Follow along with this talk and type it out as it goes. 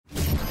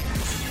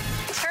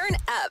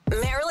up.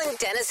 Marilyn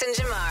Dennis and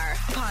Jamar.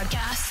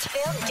 Podcast.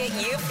 They'll get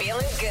you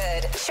feeling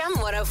good. Chum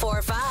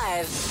 1045.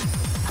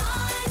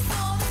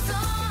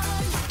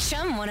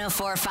 Chum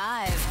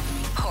 1045.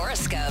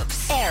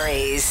 Horoscopes.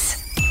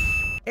 Aries.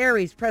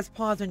 Aries, press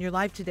pause on your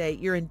life today.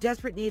 You're in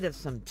desperate need of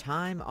some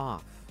time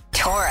off.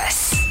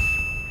 Taurus.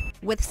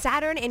 With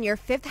Saturn in your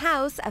 5th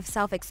house of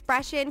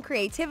self-expression,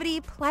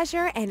 creativity,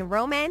 pleasure, and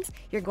romance,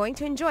 you're going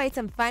to enjoy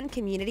some fun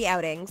community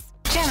outings.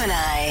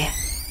 Gemini.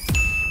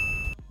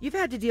 You've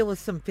had to deal with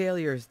some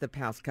failures the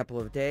past couple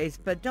of days,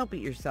 but don't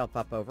beat yourself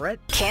up over it.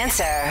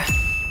 Cancer.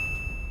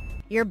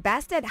 You're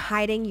best at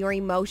hiding your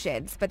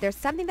emotions, but there's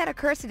something that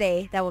occurs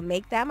today that will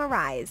make them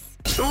arise.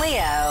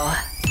 Leo.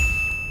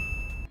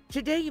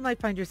 Today, you might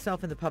find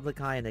yourself in the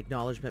public eye and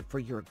acknowledgement for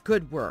your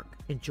good work.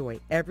 Enjoy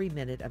every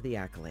minute of the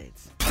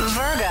accolades.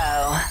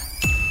 Virgo.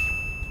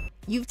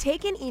 You've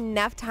taken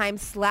enough time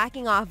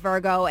slacking off,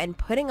 Virgo, and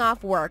putting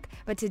off work,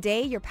 but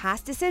today your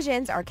past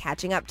decisions are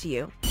catching up to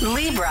you.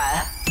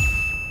 Libra.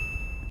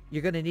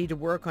 You're going to need to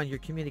work on your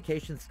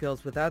communication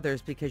skills with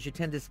others because you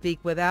tend to speak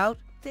without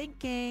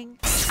thinking.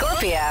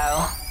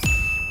 Scorpio.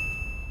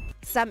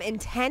 Some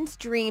intense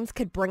dreams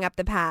could bring up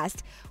the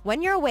past.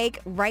 When you're awake,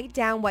 write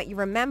down what you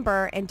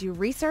remember and do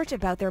research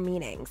about their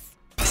meanings.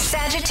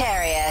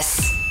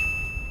 Sagittarius.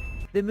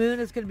 The moon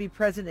is going to be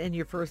present in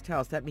your 1st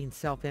house. That means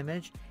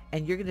self-image,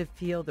 and you're going to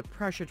feel the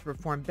pressure to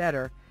perform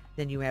better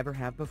than you ever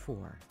have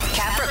before.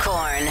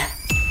 Capricorn.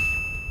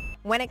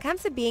 When it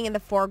comes to being in the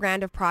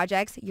foreground of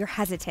projects, you're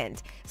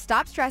hesitant.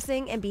 Stop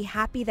stressing and be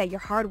happy that your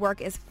hard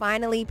work is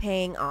finally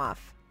paying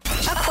off.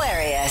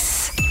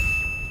 Aquarius.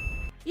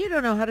 You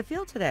don't know how to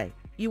feel today.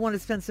 You want to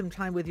spend some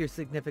time with your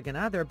significant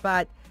other,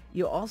 but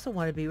you also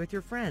want to be with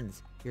your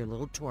friends. You're a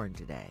little torn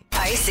today.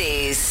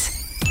 Pisces.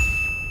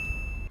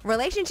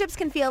 Relationships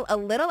can feel a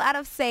little out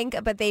of sync,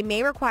 but they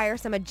may require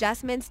some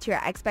adjustments to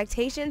your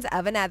expectations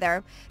of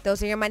another.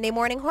 Those are your Monday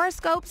morning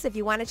horoscopes. If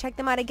you want to check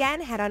them out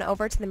again, head on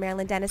over to the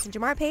Marilyn Dennis and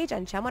Jamar page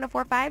on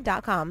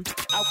chum1045.com.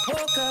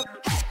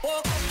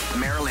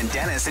 Marilyn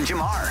Dennis and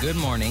Jamar. Good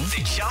morning.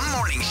 The Chum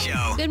Morning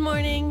Show. Good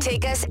morning.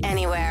 Take us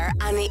anywhere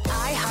on the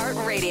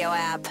iHeartRadio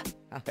app.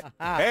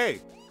 Hey,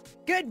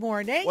 Good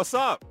morning. what's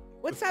up?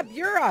 What's up?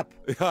 You're up.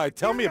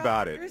 Tell me You're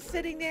about up. it. You're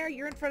sitting there.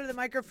 You're in front of the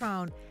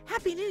microphone.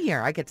 Happy New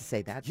Year. I get to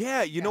say that.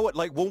 Yeah, you know what?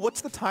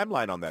 What's the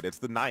timeline on that? It's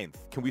the 9th.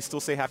 Can we still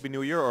say Happy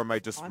New Year, or am I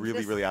just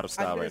really out of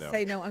style right now?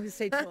 I'm going to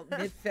say till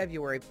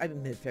mid-February.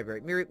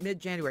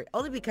 Mid-January.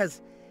 Only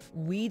because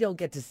we don't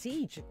get to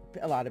see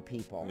a lot of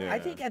people. Yeah. I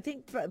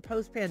think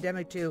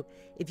post-pandemic too,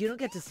 if you don't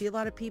get to see a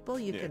lot of people,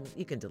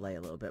 you can delay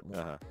a little bit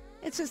more. Uh-huh.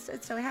 It's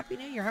so Happy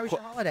New Year. How was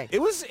your holiday?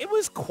 It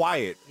was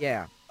quiet.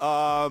 Yeah.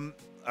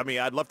 I mean,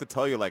 I'd love to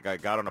tell you, like, I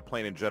got on a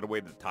plane and jet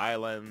away to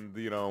Thailand,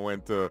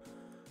 went to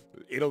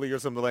Italy or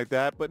something like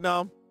that. But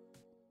no,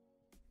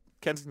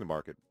 Kensington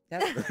Market.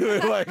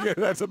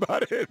 That's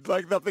about it.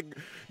 Like,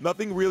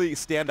 nothing really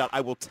stand out.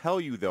 I will tell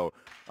you, though,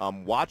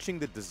 watching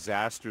the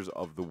disasters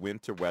of the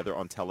winter weather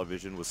on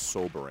television was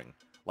sobering.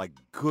 Like,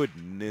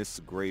 goodness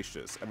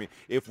gracious. I mean,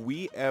 if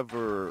we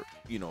ever,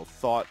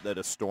 thought that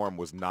a storm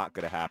was not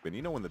going to happen,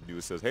 when the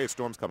news says, hey, a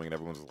storm's coming, and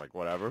everyone's like,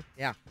 whatever.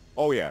 Yeah.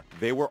 Oh, yeah.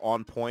 They were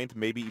on point,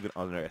 maybe even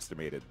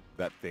underestimated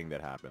that thing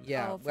that happened.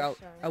 Yeah. Oh, for well,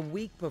 sure. a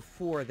week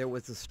before there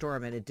was a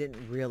storm, and it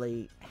didn't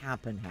really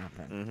happen.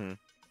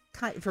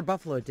 Mm-hmm. For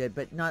Buffalo it did,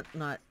 but not,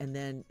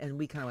 and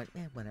we kind of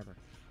went, whatever.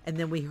 And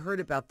then we heard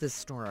about this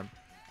storm,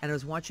 and I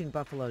was watching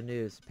Buffalo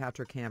News,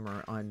 Patrick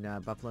Hammer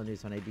on Buffalo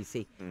News on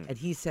ABC, and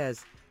he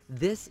says,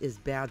 this is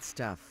bad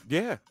stuff.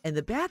 Yeah. And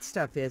the bad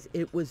stuff is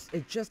it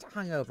just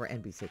hung over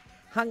NBC,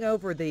 hung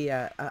over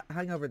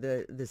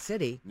the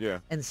city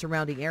and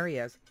surrounding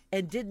areas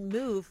and didn't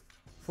move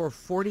for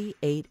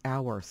 48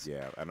 hours.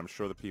 Yeah, and I'm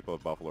sure the people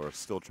of Buffalo are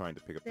still trying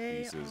to pick up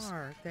the pieces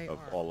of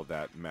all of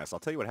that mess. I'll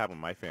tell you what happened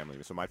with my family.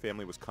 So my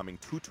family was coming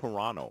to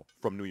Toronto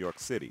from New York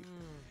City,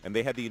 and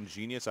they had the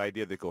ingenious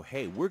idea that go,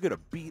 hey, we're going to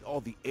beat all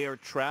the air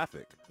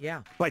traffic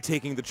by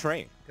taking the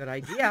train. Good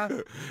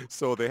idea.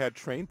 So they had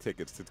train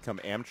tickets to come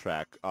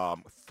Amtrak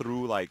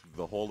through, like,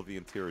 the whole of the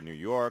interior New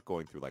York,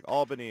 going through, like,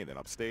 Albany and then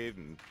upstate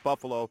and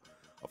Buffalo.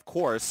 Of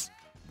course,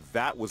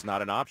 that was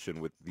not an option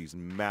with these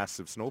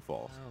massive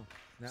snowfalls. Oh.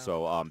 No.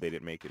 So they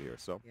didn't make it here.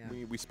 So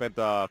we spent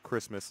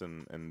Christmas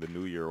and the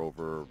New Year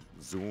over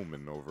Zoom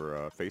and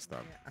over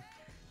FaceTime. Yeah.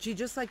 Gee,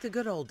 just like the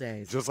good old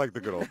days. Just like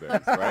the good old days,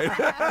 right?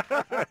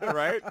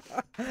 Right?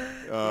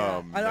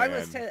 Yeah. I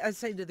was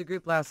saying to the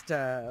group last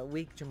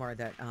week, Jamar,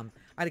 that I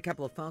had a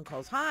couple of phone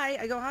calls. Hi.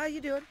 I go, how you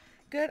doing?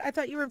 Good. I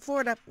thought you were in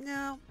Florida.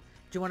 No.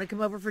 Do you want to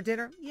come over for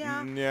dinner?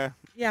 Yeah.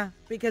 Yeah,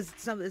 because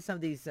some of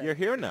these... you're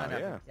here now,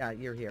 yeah. Yeah,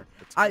 you're here.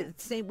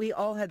 Cool. We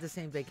all had the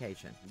same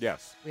vacation.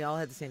 Yes. We all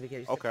had the same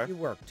vacation. Okay. You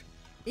worked.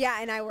 Yeah,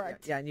 and I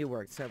worked. Yeah, and you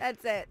worked. So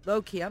That's it.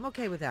 low key, I'm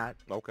okay with that.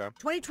 Okay.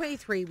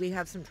 2023, we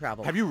have some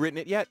travel. Have you written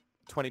it yet?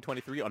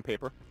 2023 on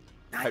paper?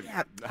 Not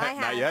yet. Not yet?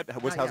 Not yet.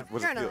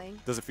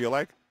 Journaling. Does it feel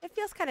like? It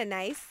feels kind of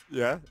nice.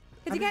 Yeah?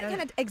 Because you get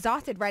kind of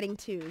exhausted writing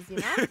twos, you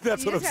know?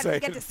 That's what I'm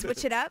saying. You get to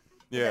switch it up.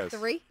 Yes.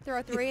 Throw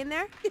a three in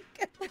there.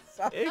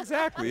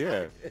 Exactly,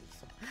 yeah.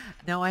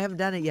 No, I haven't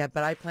done it yet,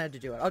 but I plan to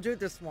do it. I'll do it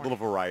this A morning.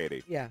 little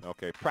variety. Yeah.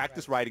 Okay.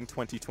 Practice writing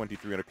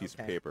 2023 on a piece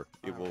of paper.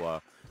 It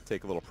will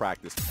take a little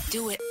practice.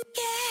 Do it.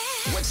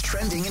 What's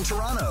trending in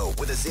Toronto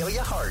with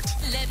Azalea Hart?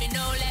 Let me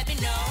know, let me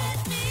know.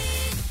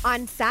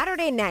 On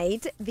Saturday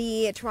night,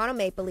 the Toronto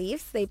Maple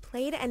Leafs, they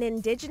played an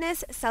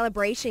Indigenous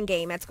celebration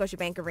game at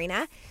Scotiabank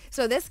Arena.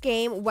 So this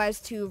game was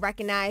to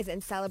recognize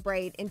and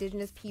celebrate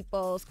Indigenous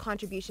people's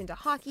contribution to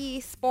hockey,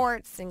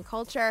 sports, and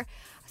culture.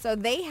 So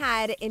they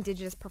had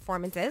Indigenous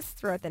performances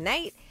throughout the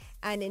night,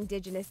 an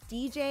Indigenous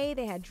DJ,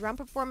 they had drum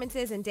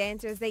performances and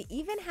dancers. They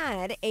even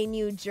had a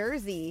new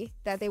jersey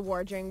that they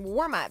wore during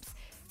warm-ups.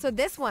 So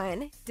this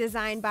one,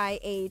 designed by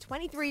a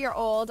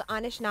 23-year-old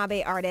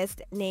Anishinaabe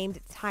artist named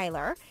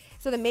Tyler.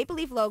 So the Maple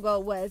Leaf logo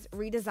was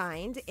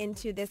redesigned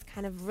into this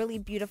kind of really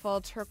beautiful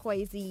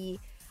turquoisey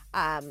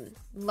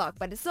look,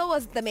 but it still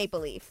was the Maple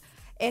Leaf.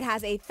 It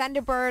has a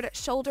Thunderbird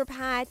shoulder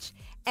patch,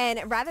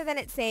 and rather than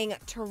it saying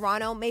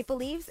Toronto Maple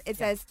Leafs, it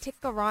says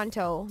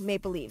Tikaronto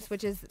Maple Leafs,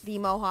 which is the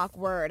Mohawk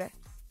word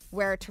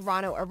where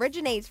Toronto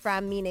originates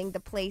from, meaning the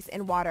place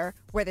in water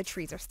where the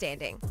trees are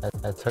standing.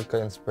 I took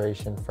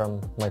inspiration from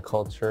my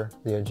culture,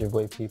 the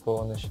Ojibwe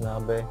people in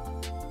Anishinaabe.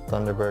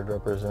 Thunderbird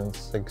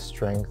represents like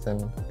strength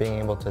and being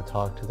able to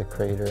talk to the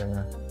creator in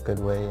a good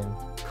way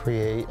and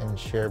create and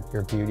share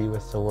your beauty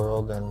with the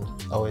world and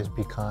always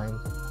be kind.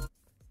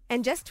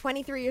 And just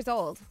 23 years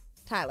old,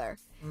 Tyler.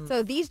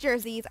 So these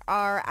jerseys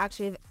are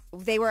actually,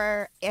 they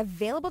were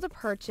available to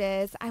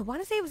purchase. I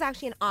want to say it was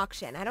actually an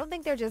auction. I don't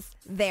think they're just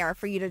there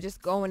for you to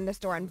just go in the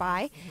store and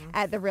buy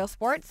at the Real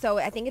Sports. So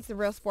I think it's the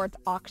Real Sports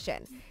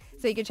auction.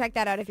 So you can check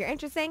that out if you're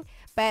interested.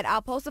 But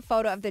I'll post a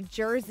photo of the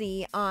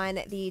jersey on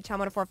the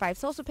Chum 104.5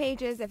 social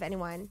pages if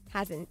anyone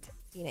hasn't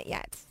seen it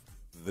yet.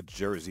 The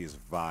jersey is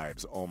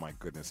vibes. Oh my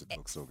goodness, it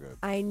looks so good.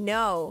 I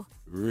know.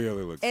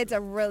 Really looks It's good.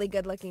 a really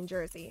good looking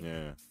jersey.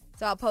 Yeah.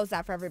 So I'll post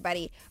that for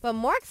everybody. But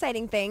more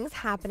exciting things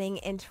happening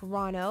in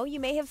Toronto. You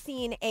may have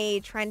seen a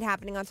trend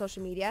happening on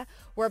social media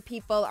where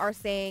people are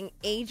saying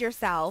age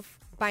yourself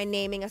by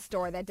naming a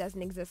store that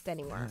doesn't exist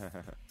anymore.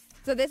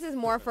 So this is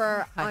more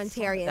for I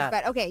saw Ontarians. that.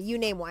 But okay, you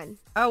name one.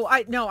 Oh,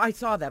 I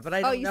saw that, but I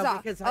don't you know saw.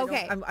 because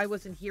Okay. I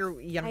wasn't here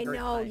younger. I know. at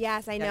the time.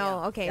 Yes, I Yeah, know.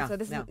 yeah. Okay, Yeah, so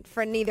this no. is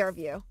for neither of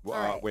you. Well,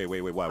 All right.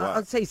 Wait. What?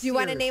 I'll say Sears. Do you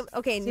want to name?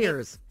 Okay,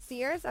 Sears.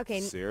 Sears.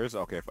 Okay. Sears?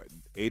 Okay, if I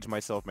age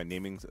myself, my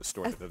naming a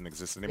store that doesn't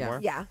exist anymore?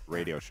 Yeah.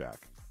 Radio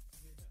Shack.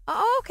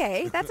 Oh,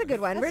 okay. That's a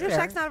good one. That's Radio fair.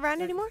 Shack's not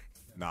around anymore?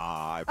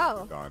 Nah, I've Oh.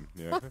 been gone.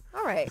 Yeah.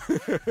 All right.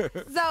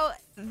 So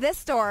this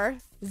store,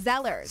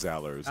 Zellers.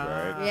 Zellers,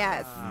 right?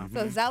 Yes.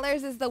 So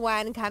Zellers is the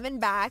one coming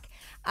back.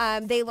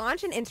 They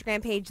launched an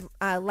Instagram page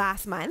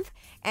last month,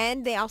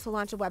 and they also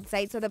launched a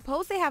website. So the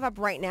post they have up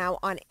right now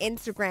on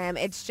Instagram,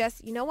 it's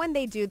just, you know when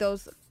they do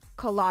those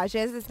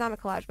collages? It's not a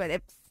collage, but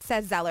it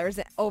says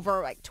Zellers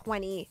over like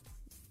 20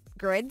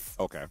 grids.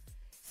 Okay.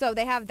 So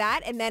they have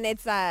that, and then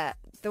it's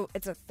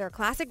their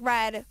classic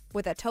red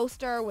with a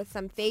toaster with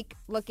some fake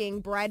looking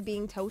bread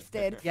being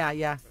toasted.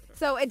 Yeah.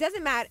 So it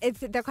doesn't matter.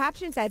 The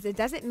caption says it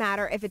doesn't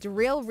matter if it's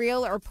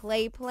real or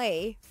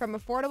play. From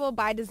affordable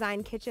by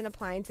design kitchen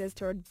appliances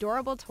to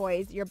adorable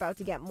toys, you're about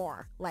to get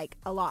more, like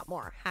a lot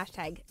more.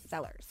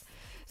 #Zellers.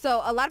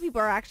 So a lot of people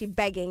are actually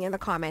begging in the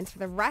comments for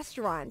the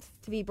restaurant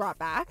to be brought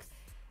back.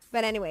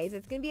 But anyways,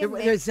 it's going to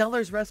be There's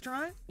Zeller's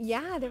restaurant?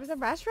 Yeah, there was a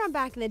restaurant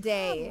back in the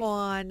day. Come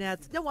on,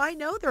 no, I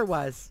know there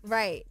was.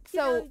 Right. You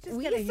So know, just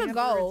we get a used to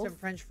hamburger and go. some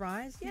French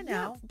fries, you Yeah,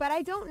 know. but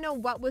I don't know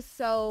what was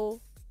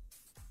so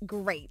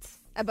great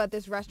about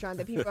this restaurant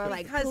that people are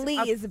like, Because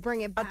please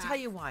bring it back. I'll tell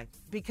you why.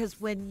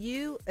 Because when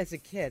you, as a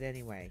kid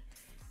anyway,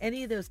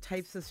 any of those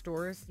types of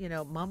stores, you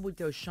know, Mom would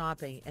go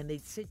shopping and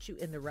they'd sit you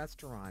in the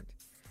restaurant.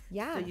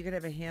 Yeah. So you could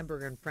have a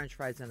hamburger and French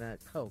fries and a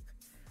Coke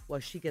while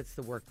she gets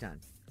the work done.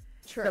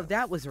 True. So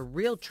that was a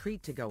real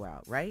treat to go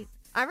out, right?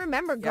 I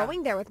remember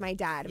going there with my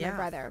dad and my Yeah,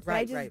 brother, but I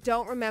right, just right.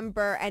 don't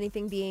remember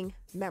anything being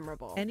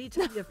memorable.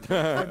 Anytime you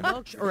have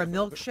or a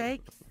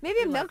milkshake. Maybe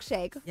a you like-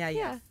 milkshake.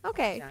 Yeah.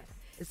 Okay. Yeah.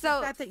 It's So-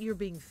 the fact that you're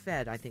being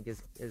fed, I think,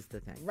 is the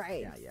thing.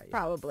 Right. Yeah.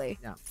 Probably.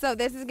 Yeah. So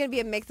this is going to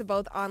be a mix of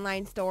both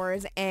online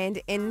stores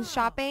and in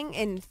shopping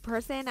in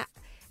person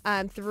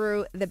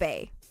through the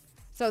Bay.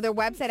 So their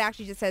website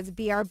actually just says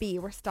BRB,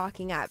 we're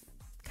stocking up,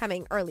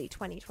 coming early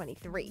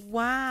 2023.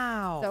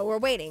 Wow. So we're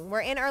waiting.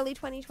 We're in early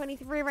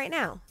 2023 right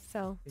now.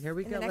 So Here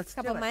we in go. the next Let's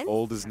couple do it. months,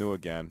 Old is new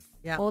again.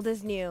 Yeah. old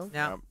is new.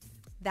 Yeah.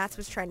 That's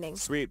what's trending.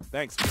 Sweet.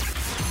 Thanks.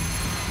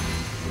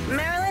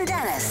 Marilyn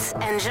Dennis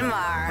and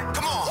Jamar.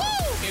 Come on.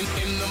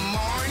 In the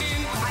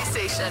morning. My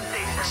station.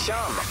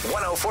 Chum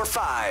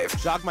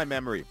 104.5. Jog my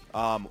memory.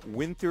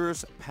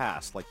 Winters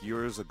past, like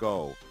years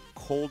ago,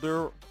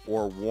 colder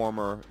or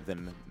warmer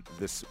than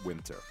this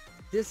winter?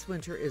 This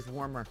winter is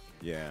warmer.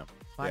 Yeah.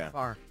 By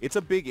far. It's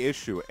a big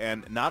issue,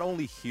 and not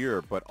only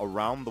here, but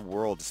around the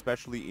world,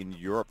 especially in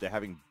Europe, they're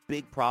having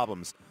big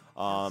problems.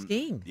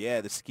 Skiing.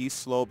 Yeah, the ski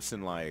slopes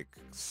in like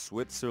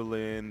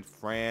Switzerland,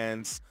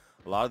 France,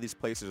 a lot of these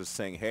places are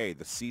saying, hey,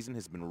 the season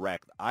has been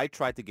wrecked. I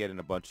tried to get in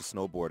a bunch of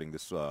snowboarding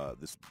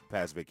this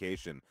past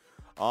vacation.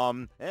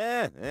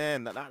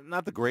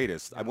 Not the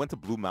greatest. I went to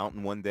Blue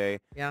Mountain one day.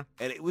 Yeah.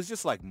 And it was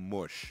just like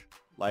mush.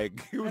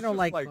 Like it was I don't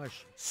just like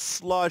mush.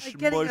 Slush, like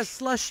getting mush. a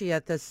slushie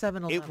at the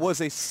 7-Eleven. It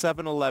was a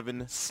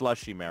 7-Eleven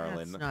slushie,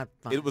 Marilyn. That's not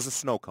fun. It was a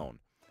snow cone.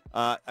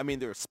 I mean,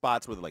 there are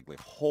spots with like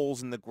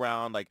holes in the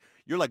ground. Like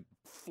you're like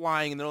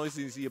flying, and then all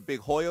you see a big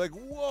hole. You're like,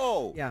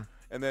 whoa. Yeah.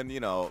 And then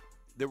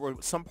there were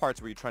some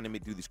parts where you're trying to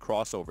do these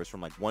crossovers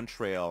from like one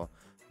trail,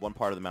 one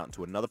part of the mountain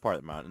to another part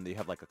of the mountain, and they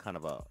have like a kind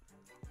of a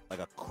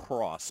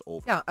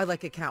crossover. Yeah,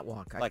 like a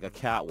catwalk. Like a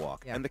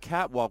catwalk. Yeah. And the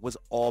catwalk was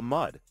all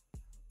mud.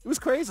 It was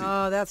crazy.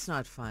 Oh, that's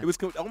not fun. It was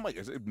oh my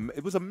gosh,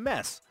 it was a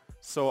mess.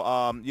 So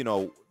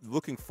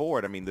looking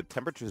forward, I mean, the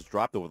temperature has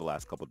dropped over the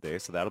last couple of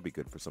days, so that'll be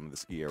good for some of the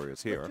ski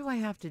areas here. What do I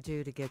have to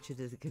do to get you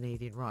to the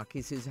Canadian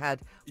Rockies, who's had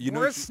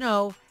more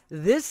snow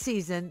this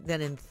season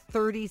than in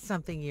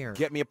 30-something years?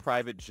 Get me a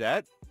private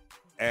jet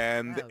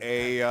and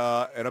a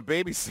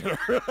babysitter.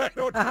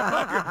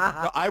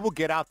 I will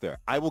get out there.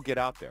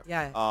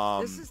 Yeah.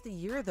 This is the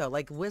year though,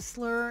 like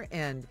Whistler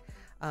and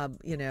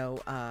any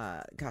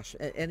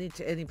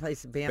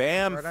place in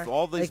Banff, Florida,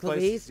 all these Lake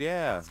places. Louise.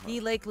 Yeah. Ski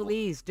Lake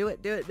Louise. Do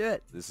it.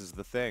 This is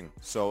the thing.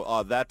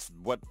 So that's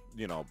what,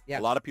 a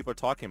lot of people are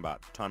talking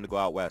about. Time to go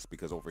out west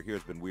because over here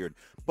has been weird.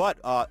 But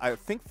I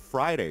think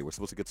Friday we're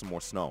supposed to get some more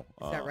snow.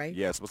 Is that right?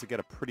 Yeah, supposed to get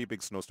a pretty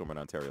big snowstorm in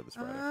Ontario this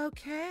Friday.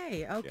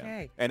 Okay.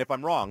 Yeah. And if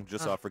I'm wrong,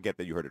 just forget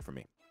that you heard it from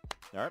me.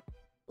 All right?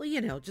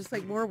 Well, just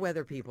like more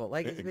weather people.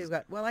 Like,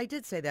 well, I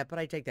did say that, but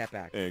I take that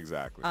back.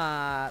 Exactly.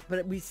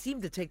 But we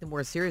seem to take them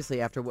more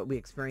seriously after what we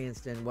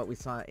experienced and what we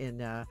saw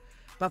in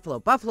Buffalo.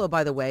 Buffalo,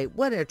 by the way,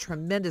 what a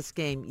tremendous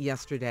game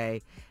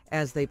yesterday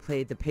as they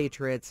played the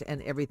Patriots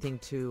and everything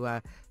to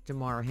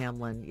Damar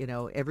Hamlin.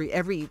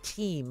 Every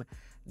team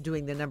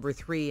doing the number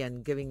 3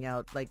 and giving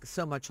out like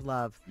so much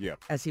love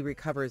as he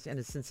recovers in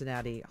a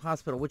Cincinnati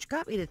hospital, which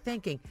got me to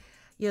thinking,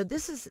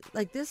 this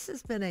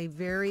has been a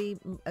very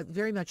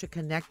much a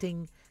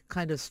connecting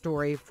kind of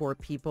story for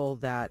people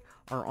that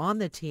are on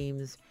the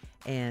teams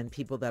and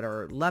people that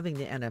are loving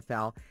the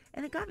NFL.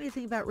 And it got me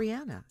thinking about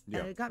Rihanna. Yeah.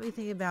 And it got me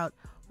thinking about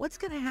what's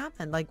going to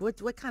happen. Like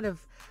what kind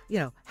of,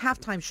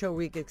 halftime show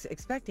we're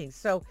expecting.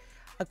 So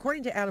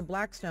according to Adam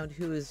Blackstone,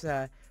 who is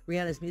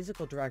Rihanna's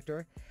musical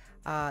director,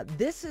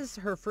 this is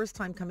her first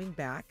time coming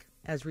back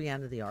as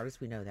Rihanna the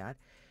artist. We know that.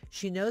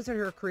 She knows that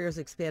her career has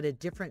expanded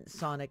different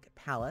sonic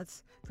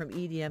palettes from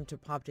EDM to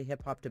pop to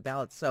hip hop to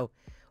ballads. So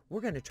we're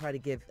going to try to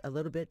give a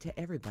little bit to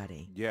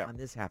everybody on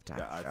this halftime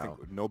show. I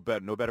think no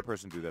better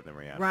person to do that than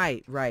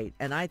Rihanna. Right.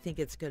 And I think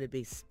it's going to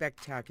be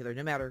spectacular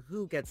no matter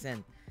who gets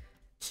in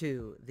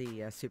to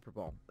the Super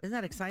Bowl. Isn't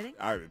that exciting?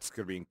 It's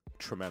going to be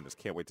tremendous.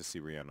 Can't wait to see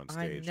Rihanna on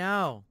stage. I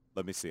know.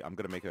 Let me see. I'm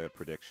going to make a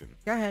prediction.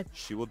 Go ahead.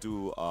 She will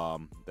do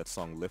that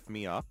song Lift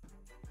Me Up.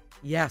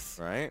 Yes.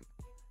 Right?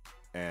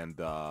 And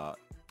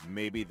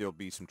maybe there'll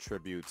be some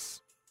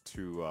tributes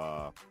to,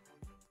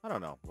 I don't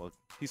know. Well,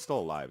 he's still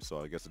alive,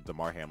 so I guess a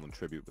Damar Hamlin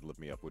tribute with Lift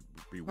Me Up would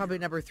be weird. Probably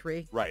number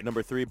 3. Right,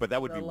 number 3, but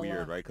that would be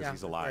weird, right? Because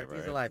he's alive, right?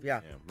 He's alive, yeah.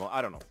 Well,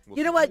 I don't know.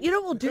 You know what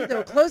we'll do,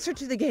 though? Closer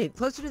to the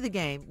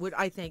game, what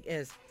I think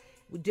is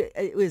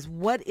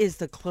what is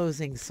the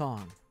closing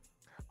song?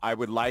 I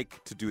would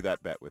like to do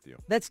that bet with you.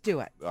 Let's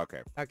do it.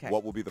 Okay.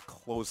 What will be the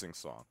closing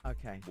song?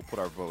 Okay. We'll put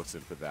our votes in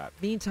for that.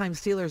 Meantime,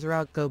 Steelers are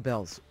out. Go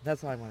Bills.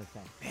 That's all I want to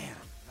say. Man,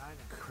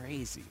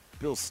 crazy.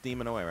 Bills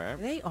steaming away,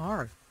 right? They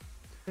are.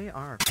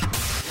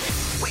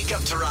 Wake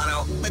up,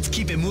 Toronto. Let's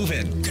keep it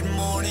moving. Good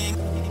morning.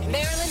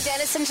 Marilyn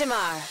Dennis and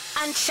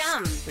Jamar on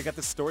Chum. They got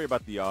this story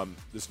about the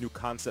this new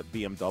concept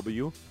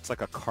BMW. It's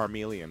like a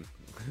carmelian,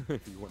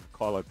 if you want to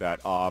call it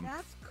that.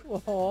 That's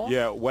cool.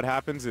 Yeah, what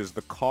happens is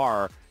the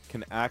car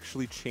can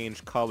actually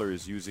change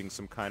colors using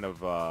some kind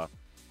of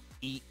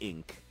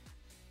e-ink.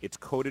 It's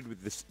coated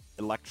with this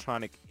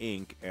electronic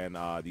ink and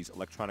these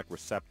electronic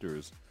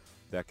receptors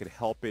that could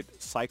help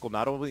it cycle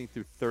not only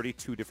through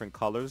 32 different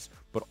colors,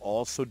 but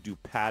also do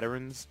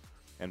patterns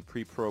and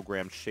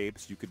pre-programmed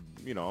shapes. You could,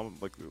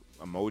 like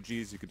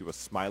emojis. You could do a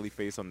smiley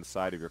face on the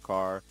side of your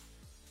car.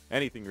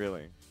 Anything,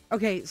 really.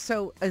 Okay,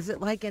 so is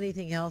it like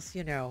anything else,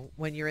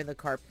 when you're in the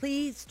car?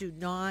 Please do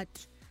not,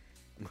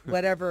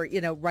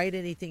 write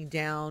anything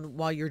down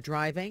while you're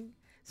driving.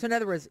 So in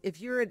other words,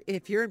 if you're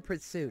in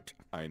pursuit.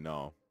 I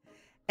know.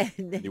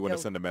 And you want to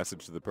send a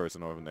message to the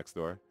person over next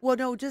door? Well,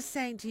 no, just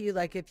saying to you,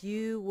 like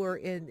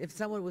if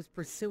someone was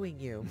pursuing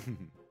you,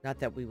 not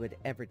that we would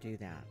ever do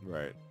that.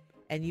 Right.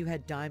 And you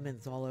had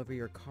diamonds all over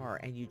your car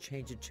and you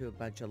changed it to a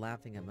bunch of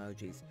laughing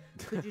emojis.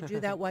 Could you do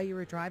that while you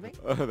were driving?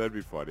 That'd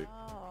be funny.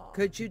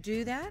 Could you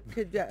do that?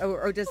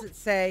 Or does it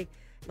say,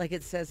 like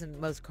it says in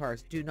most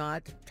cars, do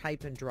not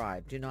type and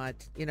drive. Do not,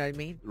 you know what I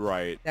mean?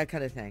 Right. That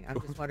kind of thing. I'm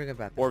just wondering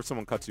about that. Or if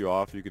someone cuts you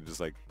off, you could just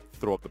like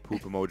throw up the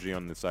poop emoji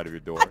on the side of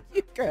your door.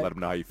 You could. Let them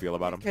know how you feel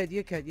about them.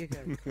 You could.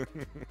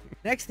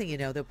 Next thing you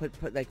know, they'll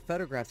put like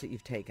photographs that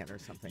you've taken or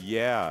something.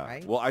 Yeah.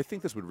 Right? Well, I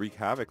think this would wreak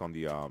havoc on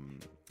the,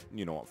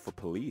 for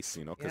police,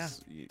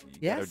 because you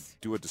got to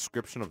do a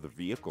description of the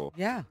vehicle.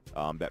 Yeah.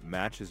 That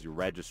matches your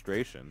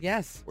registration.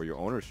 Yes. Or your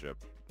ownership.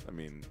 I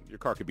mean, your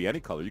car could be any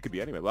color. You could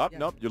be anywhere. Well,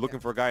 nope, you're looking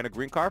for a guy in a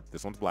green car.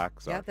 This one's black.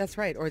 Sorry. Yeah, that's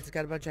right. Or it's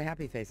got a bunch of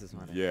happy faces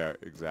on it. Yeah,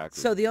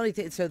 exactly. So the only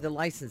thing, so the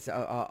license,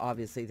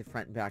 obviously the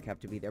front and back have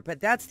to be there.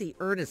 But that's the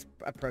earnest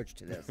approach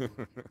to this.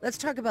 Let's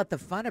talk about the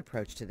fun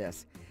approach to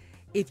this.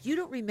 If you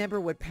don't remember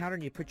what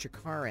pattern you put your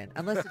car in,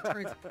 unless it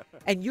turns,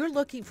 and you're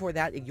looking for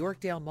that at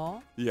Yorkdale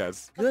Mall,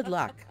 yes. Good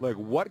luck. Like,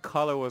 what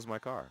color was my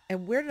car?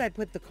 And where did I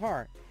put the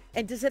car?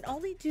 And does it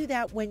only do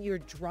that when you're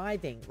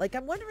driving? Like,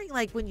 I'm wondering,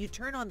 like, when you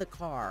turn on the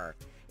car,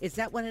 is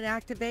that when it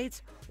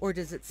activates, or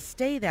does it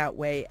stay that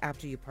way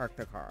after you park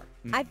the car?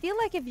 I feel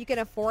like if you can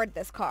afford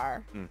this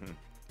car,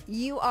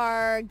 you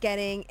are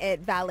getting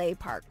it valet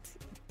parked.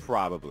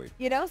 Probably.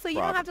 You know, so you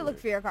don't have to look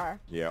for your car.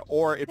 Yeah,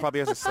 or it probably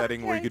has a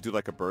setting where you could do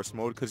like a burst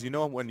mode, because you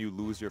know when you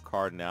lose your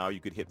car now,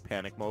 you could hit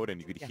panic mode and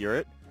you could hear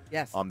it.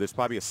 Yes. There's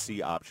probably a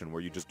C option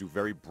where you just do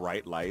very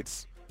bright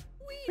lights.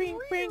 Bing,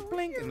 bing,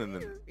 bing, and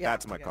then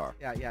that's my car.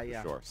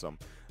 Yeah. Sure. So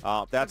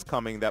that's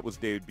coming. That was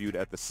debuted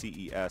at the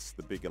CES,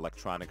 the big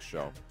electronics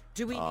show.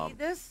 Do we need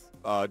this?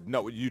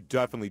 No, you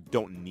definitely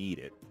don't need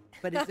it.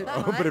 But is it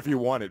fun? But if you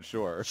want it,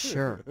 sure.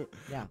 Sure.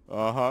 Yeah.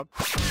 Uh-huh.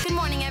 Good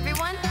morning,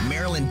 everyone.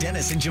 Marilyn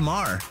Dennis and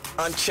Jamar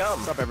on Chum.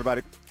 What's up,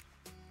 everybody?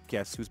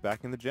 Guess who's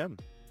back in the gym?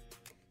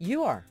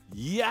 You are.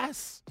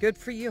 Yes. Good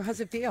for you. How's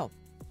it feel?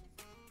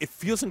 It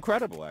feels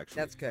incredible,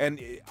 actually. That's good.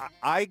 And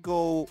I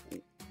go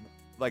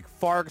like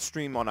far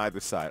extreme on either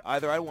side.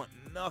 Either I want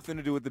nothing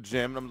to do with the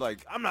gym, and I'm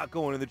like, I'm not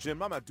going to the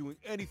gym. I'm not doing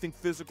anything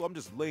physical. I'm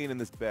just laying in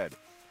this bed.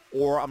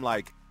 Or I'm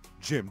like,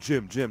 gym.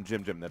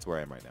 That's where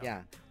I am right now.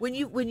 Yeah. When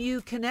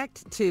you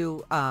connect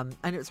to, I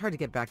know it's hard to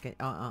get back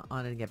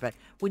on it again, but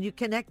when you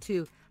connect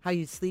to how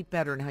you sleep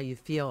better and how you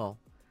feel,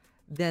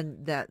 then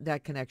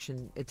that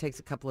connection, it takes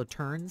a couple of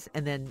turns,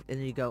 and then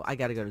you go, I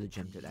got to go to the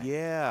gym today.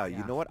 Yeah.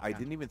 You know what? I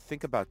didn't even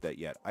think about that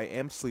yet. I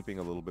am sleeping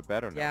a little bit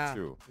better now,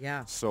 too.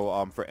 Yeah.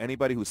 So for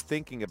anybody who's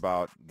thinking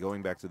about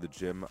going back to the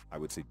gym, I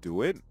would say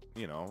do it.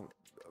 You know,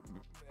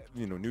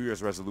 New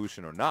Year's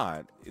resolution or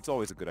not, it's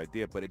always a good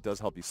idea, but it does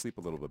help you sleep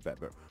a little bit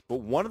better.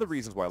 But one of the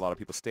reasons why a lot of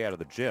people stay out of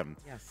the gym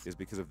is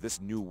because of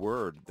this new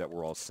word that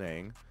we're all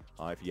saying.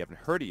 If you haven't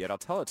heard it yet, I'll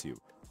tell it to you.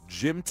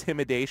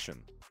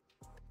 Gymtimidation.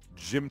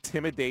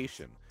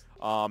 Gymtimidation.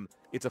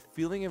 It's a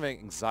feeling of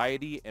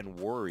anxiety and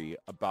worry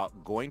about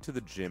going to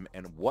the gym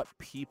and what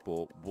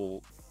people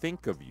will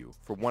think of you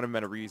for one of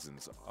many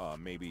reasons.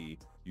 Maybe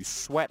you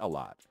sweat a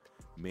lot.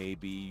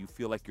 Maybe you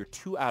feel like you're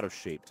too out of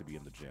shape to be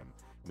in the gym.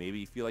 Maybe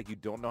you feel like you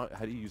don't know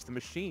how to use the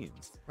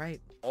machines.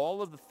 Right.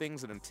 All of the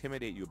things that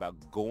intimidate you about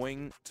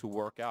going to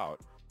work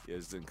out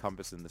is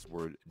encompassed in this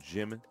word,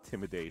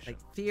 gymtimidation.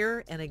 Like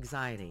fear and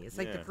anxiety. It's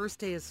like the first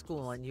day of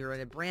school, and you're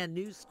in a brand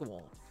new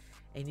school,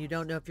 and you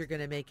don't know if you're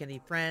going to make any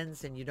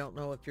friends, and you don't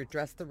know if you're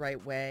dressed the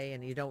right way,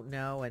 and you don't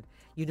know, and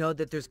you know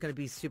that there's going to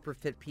be super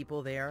fit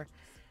people there.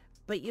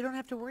 But you don't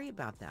have to worry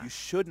about that. You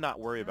should not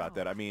worry about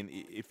that. I mean,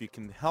 if you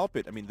can help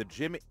it, I mean, the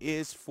gym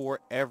is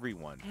for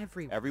everyone.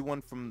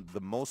 Everyone from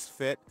the most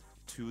fit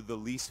to the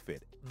least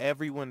fit.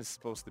 Everyone is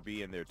supposed to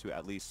be in there to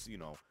at least,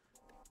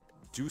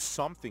 do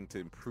something to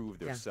improve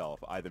their self,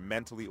 either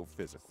mentally or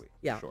physically.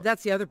 Yeah, sure.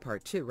 That's the other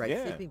part too, right?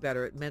 Yeah. Sleeping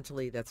better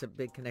mentally, that's a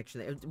big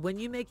connection. When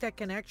you make that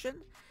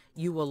connection,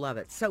 you will love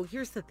it. So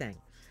here's the thing.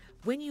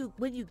 When you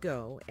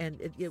go and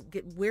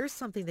wear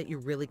something that you're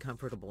really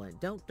comfortable in.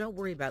 Don't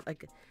worry about,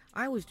 like,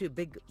 I always do a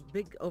big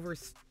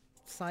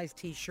oversized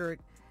T-shirt.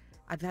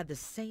 I've had the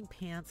same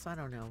pants, I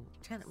don't know,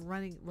 10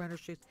 running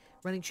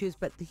shoes.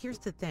 But here's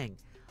the thing.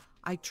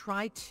 I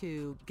try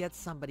to get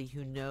somebody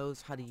who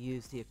knows how to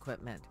use the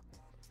equipment.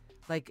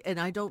 Like,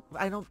 and I don't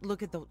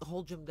look at the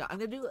whole gym. I'm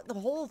going to do the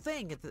whole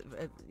thing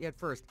at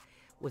first.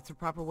 What's the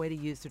proper way to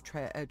use the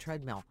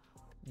treadmill?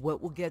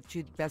 What will get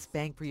you best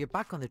bang for your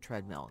buck on the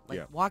treadmill?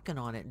 Like walking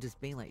on it and just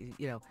being like,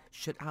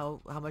 how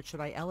much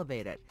should I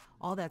elevate it?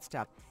 All that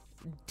stuff.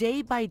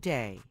 Day by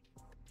day,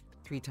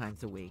 3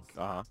 times a week.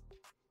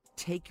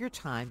 Take your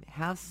time.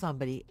 Have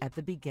somebody at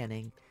the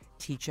beginning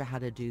teach you how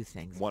to do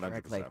things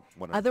 100%.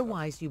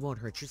 Otherwise, you won't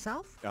hurt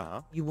yourself.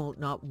 You won't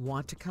not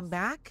want to come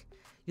back.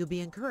 You'll be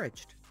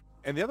encouraged.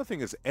 And the other thing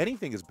is,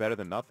 anything is better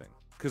than nothing.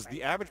 Because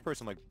the average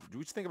person, like, do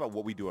you think about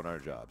what we do in our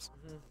jobs?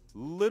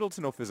 Little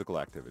to no physical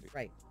activity.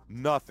 Right.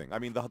 Nothing. I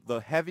mean, the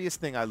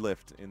heaviest thing I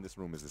lift in this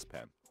room is this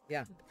pen.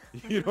 Yeah.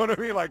 You know what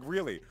I mean? Like,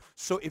 really.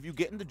 So if you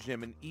get in the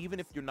gym, and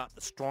even if you're not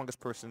the strongest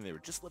person in there,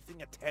 just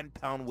lifting a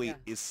 10-pound weight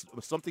is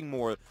something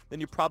more than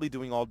you're probably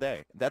doing all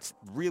day. That's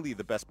really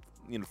the best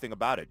thing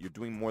about it. You're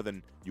doing more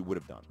than you would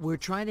have done. We're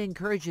trying to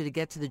encourage you to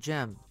get to the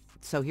gym.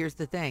 So here's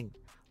the thing.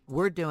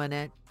 We're doing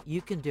it.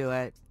 You can do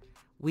it.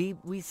 We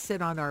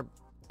sit on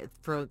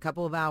for a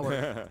couple of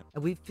hours,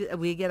 and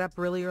we get up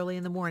really early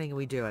in the morning and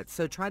we do it.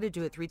 So try to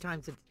do it 3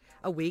 times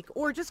a week,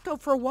 or just go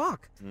for a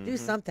walk. Do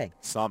something.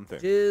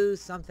 Do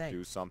something.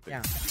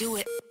 Yeah. Do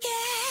it.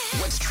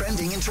 What's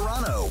trending in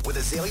Toronto with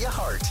Azalea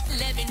Hart?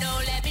 Let me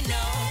know.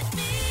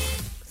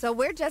 So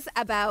we're just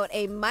about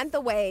a month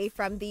away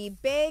from the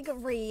big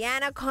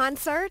Rihanna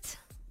concert.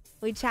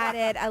 We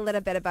chatted a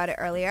little bit about it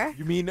earlier.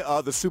 You mean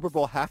the Super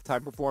Bowl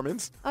halftime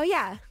performance? Oh,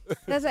 yeah.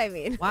 That's what I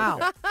mean.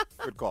 Wow.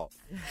 Good call.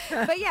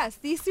 But yes,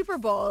 the Super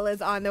Bowl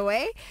is on the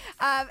way.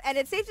 And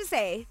it's safe to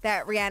say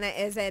that Rihanna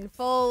is in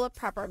full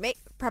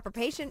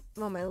preparation.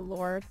 Oh, my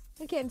Lord.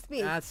 I can't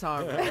speak. That's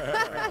all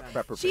right.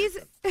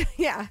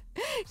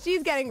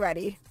 She's getting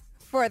ready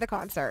for the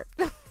concert.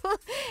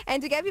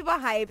 And to get people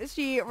hyped,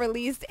 she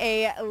released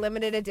a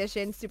limited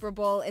edition Super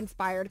Bowl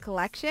inspired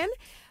collection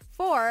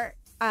for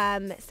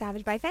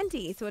Savage by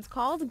Fenty. So it's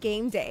called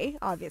Game Day,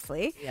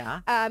 obviously.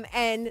 Yeah.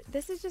 And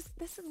this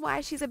is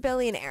why she's a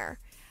billionaire.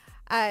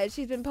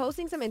 She's been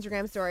posting some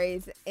Instagram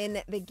stories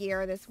in the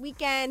gear this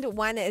weekend.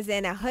 One is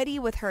in a hoodie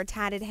with her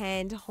tatted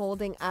hand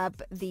holding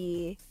up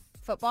the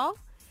football.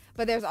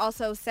 But there's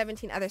also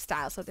 17 other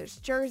styles. So there's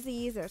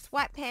jerseys, there's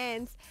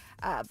sweatpants,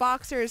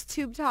 boxers,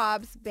 tube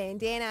tops,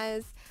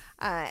 bandanas.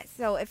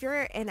 So if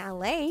you're in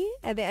LA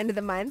at the end of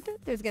the month,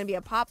 there's going to be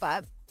a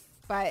pop-up.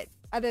 But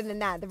other than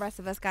that, the rest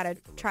of us got to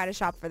try to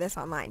shop for this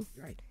online.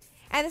 Right.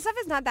 And the stuff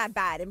is not that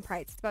bad in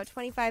price. It's about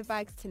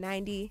 $25 to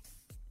 $90.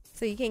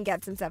 So you can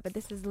get some stuff, but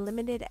this is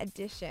limited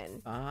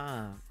edition.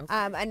 Ah.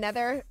 Okay.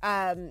 Another,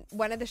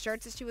 one of the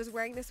shirts that she was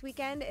wearing this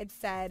weekend, it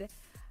said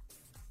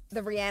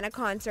the Rihanna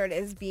concert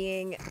is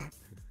being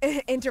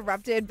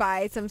interrupted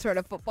by some sort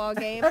of football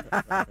game.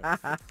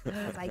 I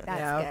was like,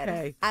 that's good.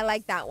 Okay. I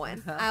like that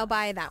one. I'll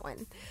buy that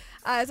one.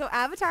 So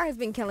Avatar has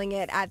been killing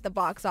it at the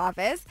box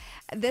office.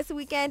 This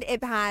weekend,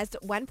 it passed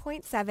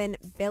 $1.7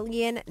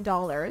 billion.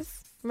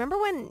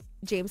 Remember when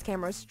James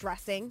Cameron was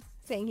stressing,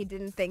 saying he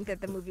didn't think that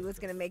the movie was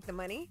going to make the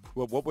money?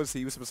 Well, what was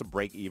he was supposed to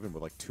break even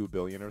with like $2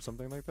 billion or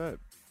something like that?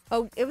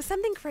 Oh, it was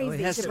something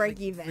crazy to break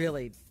even.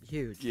 Really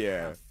huge.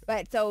 Yeah.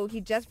 But so he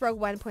just broke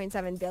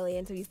 1.7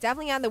 billion, so he's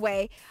definitely on the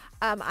way.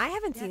 I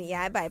haven't seen it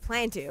yet, but I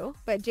plan to.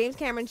 But James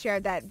Cameron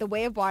shared that The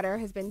Way of Water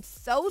has been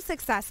so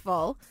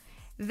successful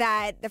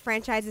that the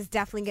franchise is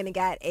definitely going to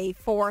get a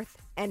 4th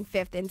and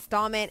 5th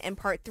installment, and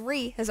part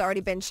 3 has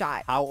already been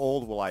shot. How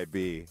old will I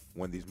be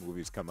when these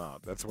movies come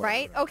out? That's what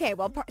right? Okay,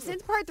 well,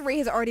 since part 3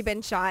 has already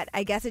been shot,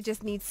 I guess it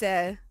just needs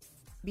to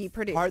be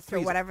produced. Part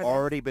 3 has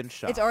already been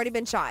shot. It's already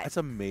been shot. That's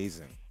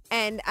amazing.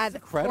 And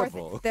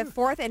incredible. the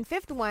 4th and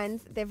 5th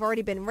ones, they've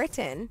already been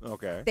written.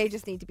 Okay. They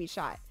just need to be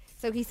shot.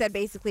 So he said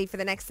basically for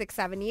the next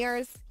 6-7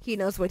 years, he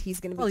knows what he's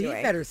going to be doing. Well,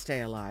 you better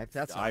stay alive.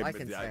 That's all I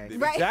can say.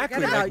 Right.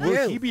 Exactly. Forget about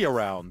Will you. he be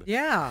around?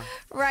 Yeah.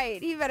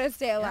 Right. He better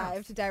stay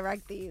alive to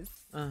direct these.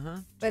 Uh-huh.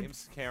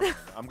 James Cameron.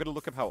 I'm going to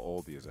look up how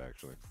old he is,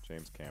 actually.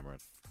 James Cameron.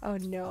 Oh,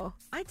 no.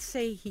 I'd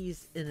say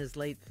he's in his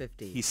late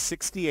 50s. He's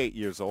 68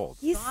 years old.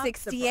 He's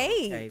 68.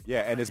 Okay.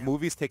 Yeah, and his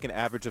movies take an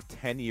average of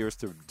 10 years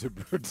to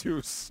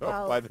produce. So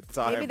Well, by the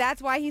time... maybe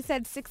that's why he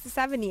said 6 to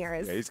 7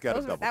 years. Yeah, he's got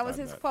to double That was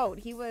time his that. quote.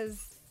 He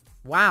was...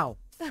 Wow.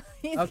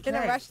 He's going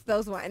to rush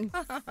those ones.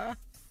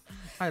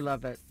 I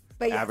love it.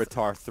 But yes.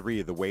 Avatar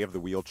 3, The Way of the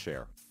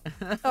Wheelchair.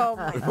 Oh,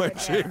 my Like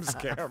goodness. James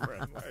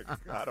Cameron.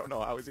 Like, I don't know.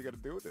 How is he going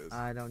to do this?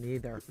 I don't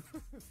either.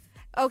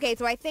 Okay,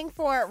 so I think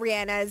for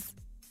Rihanna's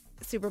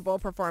Super Bowl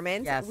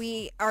performance, Yes.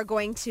 we are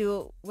going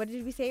to, what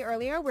did we say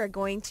earlier? We're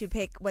going to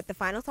pick what the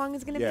final song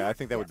is going to be? Yeah, I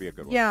think that would be a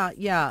good one.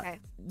 Yeah. Okay.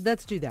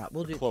 Let's do that.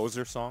 We'll do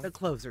Closer song? the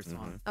closer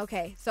song.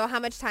 Okay, so how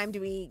much time do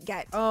we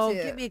get Oh,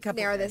 to give me a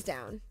couple narrow days. this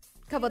down?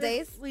 Couple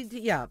days?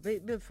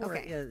 Before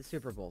Okay. the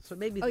Super Bowl. So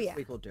maybe Oh, this yeah.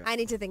 week we'll do it. I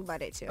need to think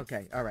about it, too.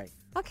 Okay, all right.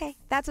 Okay,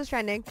 that's what's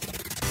trending.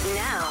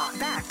 Now,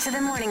 back to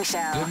the morning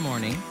show. Good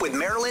morning. With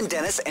Marilyn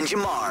Dennis and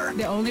Jamar.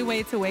 The only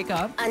way to wake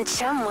up. On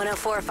Chum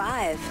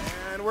 104.5.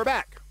 And we're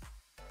back.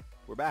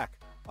 We're back.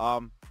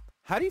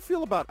 How do you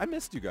feel about... I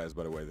missed you guys,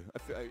 by the way.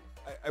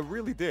 I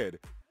really did.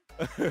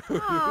 That's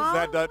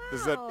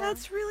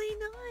really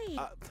nice.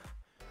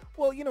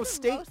 Well, you know, That's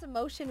the most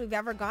emotion we've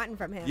ever gotten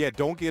from him. Yeah,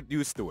 don't get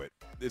used to it.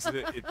 There's a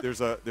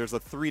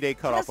 3-day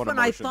cutoff That's on when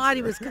emotions. I thought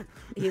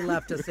he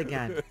left us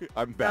again.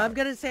 I'm back. I'm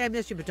gonna say I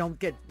miss you, but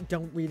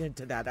don't read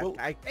into that. Well,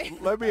 Okay?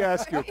 let me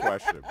ask you a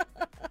question.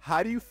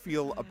 How do you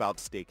feel about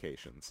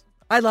staycations?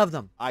 I love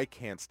them. I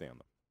can't stand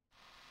them.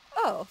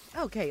 Oh,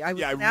 okay.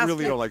 Yeah, I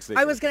really don't like staycations.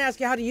 I was gonna ask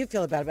you, how do you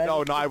feel about it?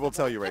 No, I will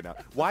tell you right now.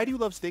 Why do you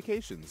love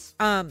staycations?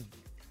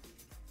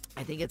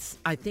 I think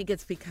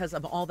it's because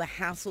of all the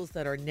hassles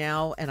that are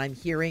now, and I'm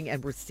hearing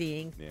and we're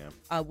seeing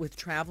with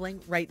traveling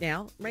right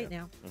now.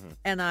 Mm-hmm.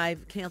 And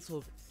I've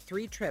canceled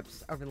 3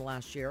 trips over the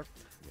last year,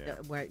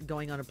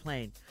 going on a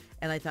plane.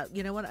 And I thought,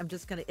 you know what? I'm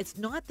just gonna. It's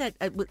not that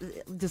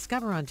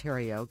Discover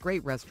Ontario,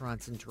 great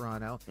restaurants in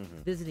Toronto,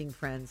 visiting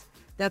friends.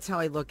 That's how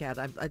I look at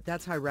it.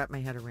 That's how I wrap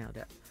my head around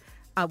it.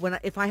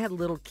 If I had a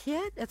little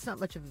kid, that's not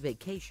much of a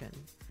vacation.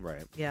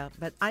 Right. Yeah,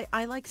 but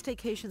I like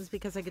staycations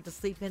because I get to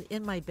sleep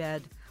in my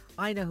bed.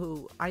 I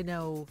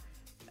know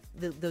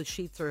those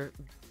sheets are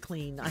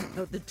clean. I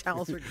know the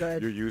towels are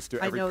good. You're used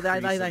to every I know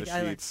that. crease in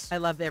the sheets. I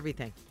love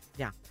everything.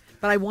 Yeah.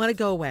 But I want to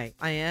go away.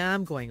 I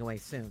am going away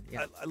soon.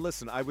 Yeah.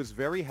 Listen, I was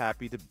very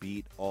happy to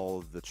beat all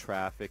of the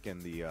traffic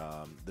and the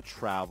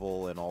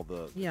travel and all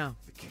the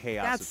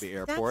chaos at the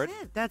airport.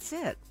 That's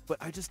it. But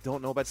I just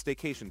don't know about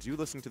staycations. You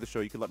listening to the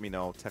show, you can let me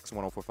know. Text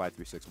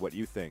 104536 what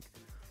you think.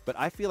 But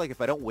I feel like if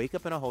I don't wake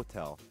up in a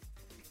hotel,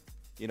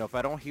 You know, if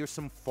I don't hear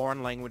some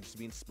foreign language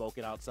being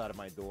spoken outside of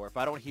my door, if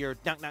I don't hear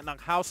knock, knock,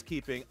 knock,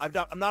 housekeeping, I'm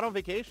not on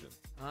vacation.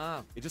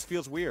 Oh. It just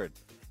feels weird.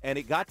 And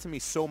it got to me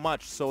so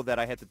much so that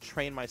I had to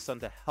train my son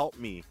to help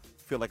me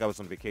feel like I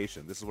was on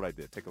vacation. This is what I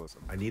did. Take a listen.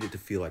 I needed to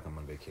feel like I'm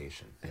on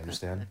vacation. You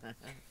understand?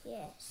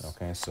 Yes.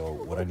 Okay, so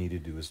what I need to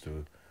do is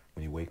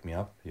when you wake me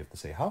up, you have to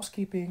say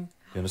housekeeping.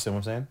 You understand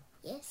what I'm saying?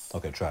 Yes.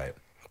 Okay, try it.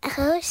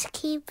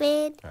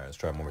 Housekeeping. All right, let's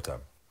try it one more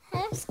time.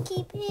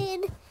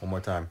 Housekeeping. One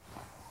more time.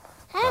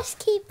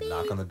 Housekeeping.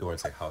 Knock on the door and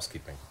say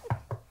housekeeping.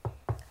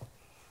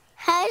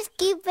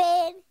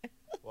 Housekeeping.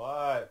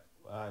 What?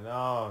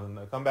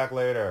 No, come back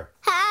later.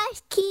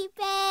 Housekeeping.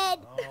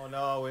 Oh,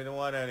 no, we don't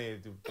want any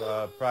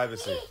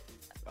privacy.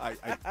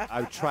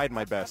 I tried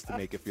my best to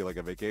make it feel like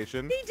a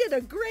vacation. He did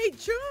a great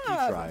job. He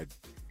tried.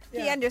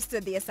 He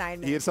understood the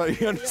assignment.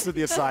 He understood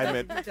the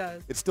assignment. He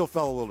does. It still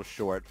fell a little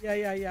short.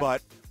 Yeah.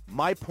 But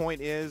my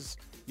point is,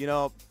 you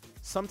know,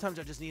 sometimes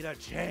I just need a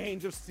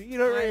change of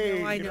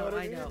scenery. I You know. what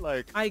I mean?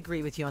 Like, I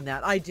agree with you on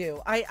that. I do.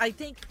 I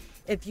think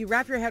if you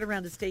wrap your head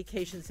around a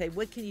staycation and say,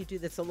 what can you do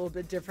that's a little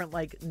bit different,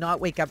 like not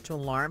wake up to an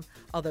alarm,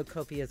 although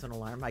Kofi is an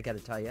alarm, I got to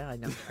tell you. I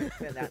know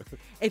that.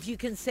 If you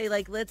can say,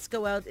 like, let's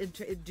go out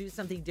and do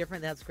something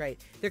different, that's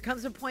great. There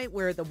comes a point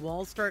where the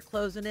walls start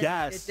closing in.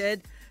 Yes. It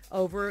did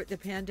over the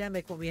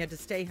pandemic when we had to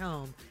stay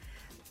home.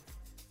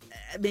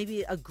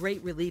 Maybe a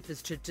great relief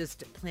is to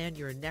just plan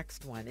your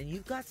next one. And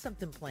you've got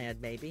something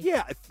planned, maybe.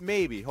 yeah,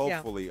 maybe,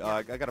 hopefully. Yeah.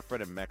 I got a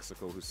friend in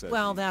Mexico who said...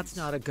 Well, that's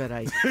not a good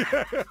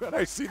idea.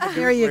 I see the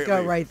There news you go,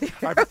 lately. right there.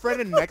 I have a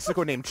friend in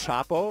Mexico named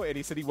Chapo, and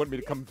he said he wanted me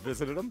to come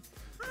visit him.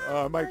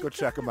 I might go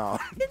check him out.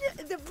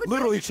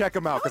 Literally check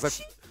him out,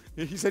 because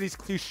he said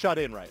he's shut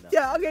in right now.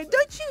 Yeah, okay.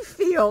 Don't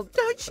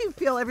you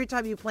feel every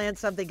time you plan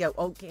something, go,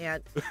 oh,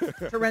 can't.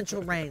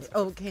 Torrential rains,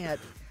 oh, can't.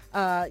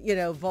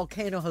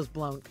 Volcano has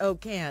blown, oh,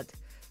 can't.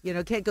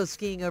 Can't go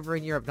skiing over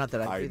in Europe. Not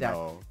that I do that.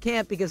 know.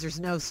 Can't because there's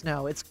no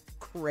snow. It's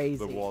crazy.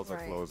 The walls are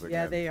Right. closing.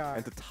 Yeah, they are.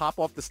 And to top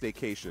off the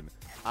staycation,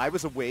 I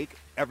was awake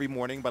every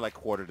morning by like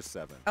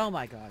 6:45. Oh,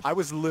 my gosh. I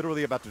was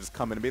literally about to just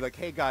come in and be like,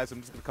 hey, guys, I'm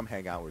just going to come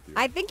hang out with you.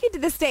 I think you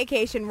did the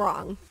staycation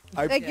wrong.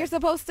 You're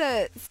supposed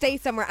to stay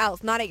somewhere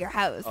else, not at your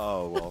house.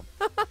 Oh, well.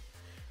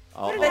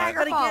 Put it at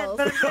your again, calls.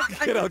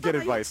 I'll get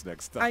advice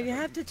next time. I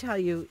have to tell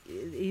you,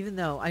 even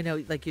though I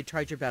know, like, you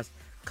tried your best,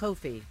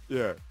 Kofi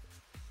Yeah.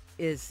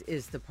 is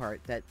the part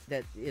that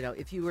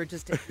if you were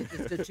just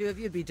the two of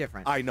you, it'd be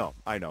different. I know.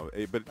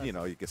 But,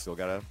 you still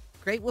got to...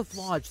 Great Wolf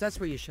Lodge. That's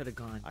where you should have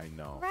gone. I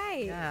know.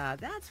 Right. Yeah,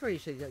 that's where you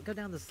should go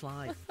down the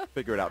slide.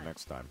 Figure it out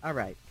next time. All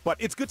right. But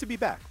it's good to be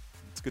back.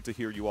 It's good to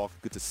hear you all.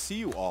 Good to see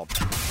you all.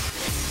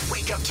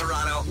 Wake up,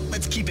 Toronto.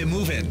 Let's keep it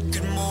moving.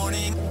 Good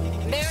morning.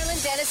 Marilyn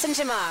Dennis and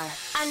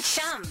Jamar on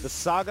Chum. The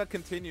saga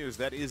continues.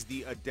 That is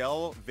the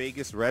Adele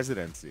Vegas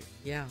residency.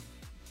 Yeah.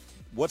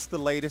 What's the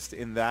latest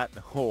in that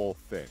whole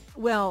thing?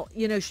 Well,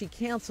 she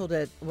canceled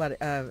it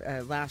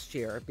last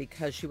year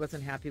because she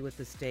wasn't happy with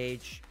the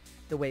stage,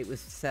 the way it was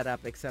set up,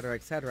 et cetera,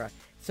 et cetera.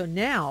 So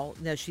now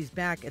she's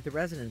back at the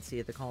residency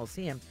at the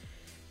Coliseum.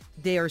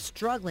 They are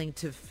struggling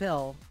to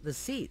fill the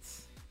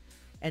seats.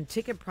 And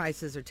ticket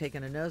prices are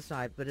taking a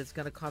nosedive, but it's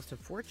going to cost a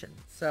fortune.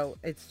 So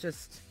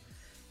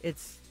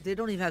they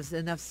don't even have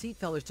enough seat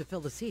fillers to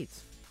fill the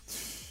seats.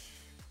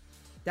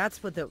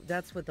 That's what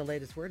the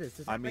latest word is.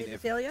 Is that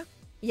right, Celia?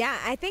 Yeah,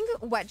 I think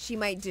what she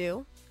might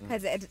do,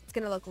 because it's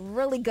going to look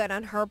really good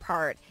on her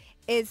part,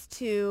 is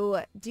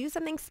to do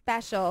something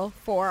special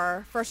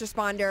for first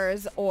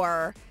responders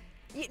or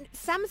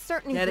some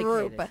certain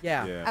Dedicated. group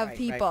Yeah. of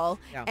people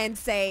Right. Yeah. and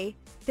say,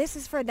 this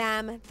is for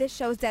them. This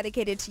show's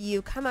dedicated to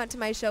you. Come out to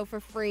my show for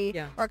free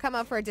or come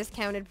out for a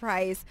discounted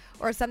price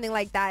or something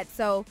like that.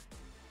 So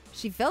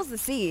she fills the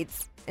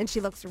seats and she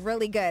looks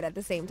really good at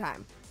the same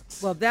time.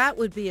 Well, that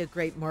would be a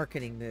great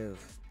marketing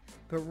move.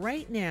 But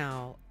right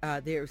now,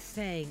 they're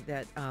saying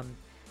that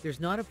there's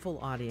not a full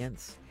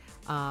audience.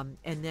 And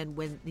then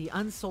when the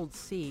unsold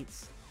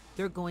seats,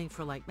 they're going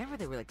for remember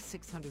they were like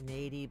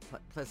 680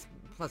 plus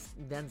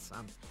then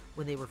some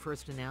when they were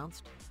first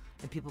announced.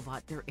 And people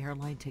bought their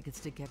airline tickets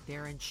to get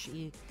there. And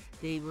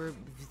they were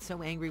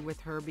so angry with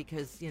her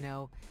because,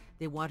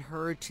 they want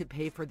her to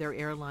pay for their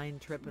airline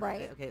trip. And,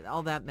 right. Okay,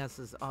 all that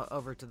messes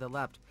over to the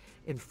left.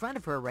 In front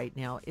of her right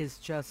now is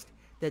just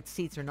that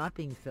seats are not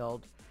being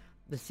filled.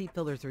 The seat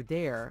fillers are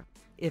there.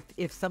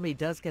 If somebody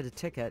does get a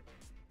ticket,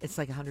 it's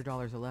like $100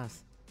 or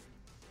less.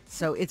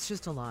 So it's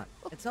just a lot.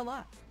 It's a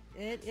lot.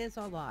 It is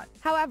a lot.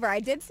 However, I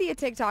did see a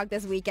TikTok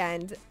this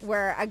weekend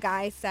where a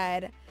guy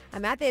said,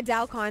 I'm at the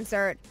Adele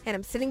concert and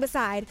I'm sitting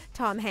beside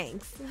Tom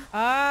Hanks.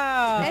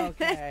 Oh,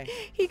 okay.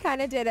 He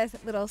kind of did a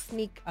little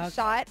sneak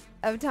shot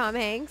of Tom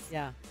Hanks.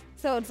 Yeah.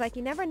 So it's like,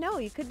 you never know.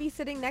 You could be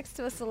sitting next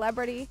to a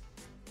celebrity.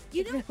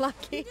 You're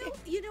lucky.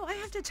 I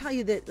have to tell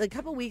you that a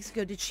couple weeks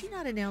ago, did she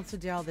not announce,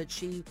 Adele, that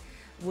she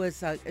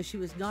was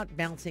not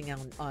bouncing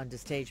onto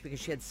stage because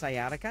she had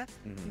sciatica?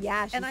 Mm-hmm.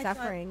 Yeah, she's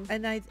suffering.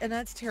 And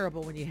that's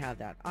terrible when you have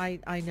that.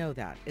 I know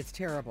that. It's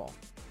terrible.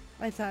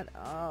 I thought,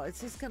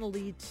 it's just going to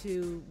lead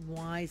to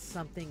why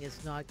something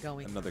is not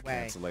going Another her way.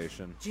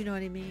 cancellation. Do you know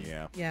what I mean?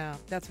 Yeah. Yeah,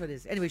 that's what it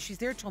is. Anyway, she's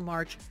there till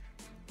March.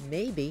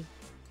 Maybe.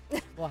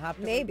 We'll have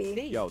to Maybe.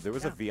 see. Yo, there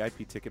was a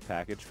VIP ticket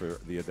package for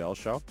the Adele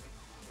show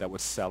that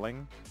was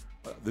selling.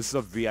 This is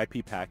a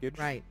VIP package.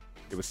 Right.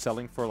 It was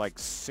selling for like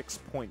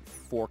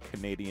 $6.4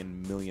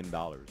 Canadian million.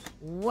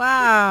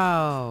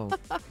 Wow.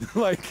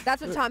 Like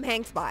That's what Tom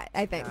Hanks bought,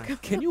 I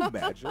think. Can you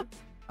imagine?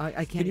 I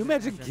can't. Can you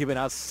imagine giving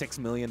out $6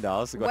 million to go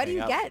What do hang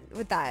you out? get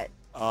with that?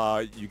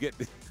 You get.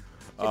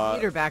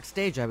 Meet her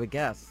backstage, I would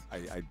guess.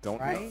 I don't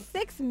know. Right?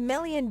 $6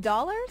 million?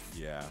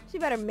 Yeah. She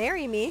better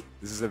marry me.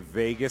 This is a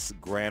Vegas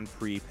Grand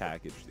Prix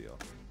package deal.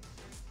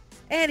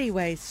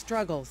 Anyway,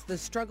 struggles. The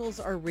struggles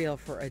are real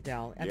for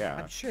Adele. I mean, Yeah.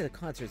 I'm sure the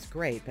concert's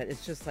great, but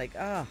it's just like,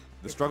 The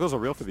struggles are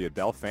real for the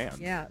Adele fan.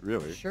 Yeah,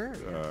 Really. sure.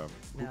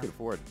 Who can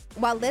afford?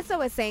 While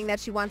Lizzo is saying that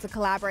she wants to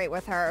collaborate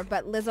with her,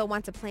 but Lizzo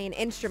wants to play an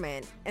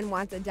instrument and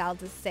wants Adele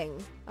to sing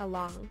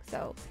along.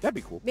 So That'd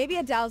be cool. maybe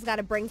Adele's got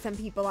to bring some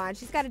people on.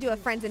 She's got to do a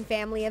friends and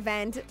family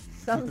event.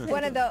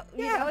 One of the,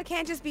 you know, it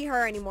can't just be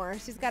her anymore.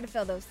 She's got to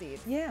fill those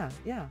seats. Yeah.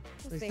 We'll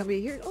Like see.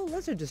 somebody here. Oh,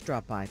 Lizzo just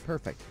dropped by.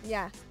 Perfect.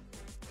 Yeah.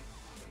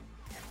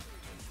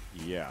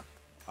 Yeah.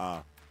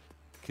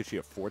 Could she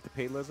afford to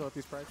pay Lizzo at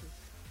these prices?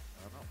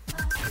 I don't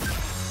know.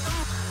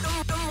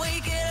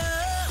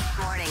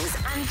 Mornings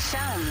on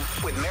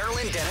Chum. With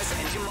Marilyn Dennis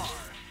and Jamar.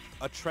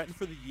 A trend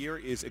for the year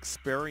is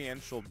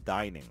experiential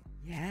dining.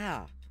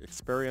 Yeah.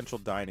 Experiential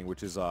dining,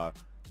 which is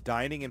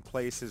dining in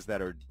places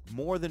that are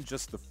more than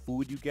just the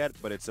food you get,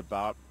 but it's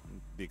about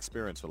the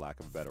experience, for lack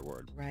of a better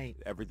word. Right.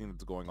 Everything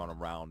that's going on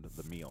around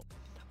the meal.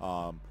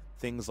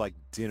 Things like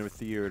dinner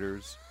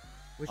theaters.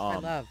 Which I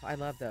love. I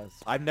love those.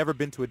 I've never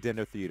been to a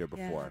dinner theater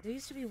Yeah, before. there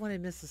used to be one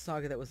in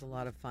Mississauga that was a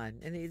lot of fun.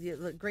 And it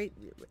looked great.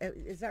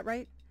 Is that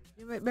right?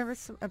 You remember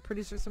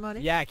producer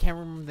Simone? Yeah, I can't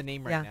remember the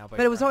name right now. But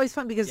it was always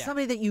fun because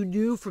somebody that you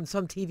knew from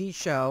some TV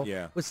show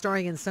Yeah. was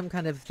starring in some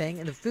kind of thing,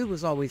 and the food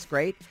was always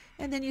great.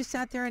 And then you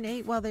sat there and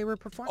ate while they were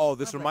performing. Oh,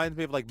 this Lovely. reminds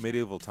me of like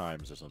medieval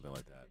times or something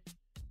like that.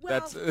 Well,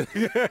 That's,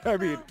 I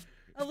mean,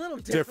 a little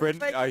different.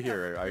 but, I you know,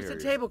 hear it. I There's hear a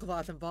you.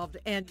 tablecloth involved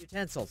and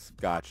utensils.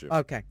 Got you.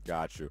 Okay.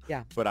 Got you.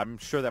 Yeah. But I'm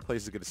sure that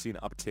place is going to see an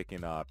uptick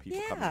in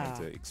people coming in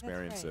to that's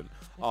experience right.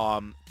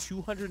 it.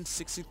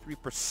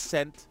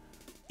 263%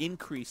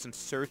 increase in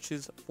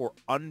searches for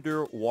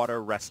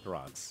underwater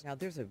restaurants. Now,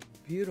 there's a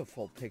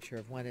beautiful picture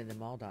of one in the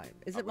Maldives.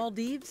 Is it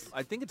Maldives?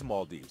 I think it's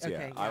Maldives. Yeah.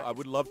 Okay, I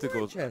would love to go.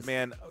 Gorgeous.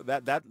 Man,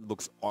 that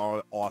looks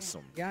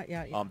awesome. Yeah.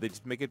 They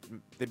just make it.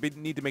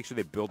 Need to make sure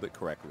they build it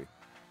correctly,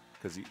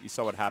 because you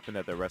saw what happened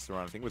at the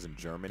restaurant. I think it was in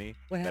Germany.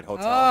 What that happened?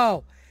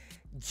 hotel. Oh,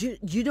 do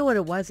you know what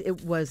it was?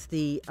 It was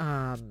the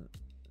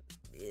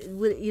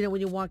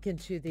when you walk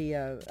into the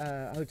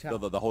hotel.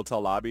 The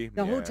hotel lobby.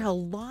 The Yeah.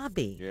 hotel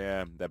lobby.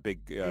 Yeah, that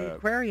big The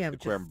aquarium. the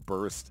aquarium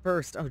burst.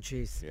 Burst. Oh,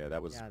 jeez. Yeah,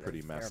 that was pretty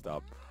was messed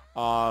terrible.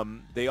 up.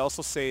 They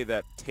also say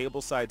that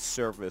tableside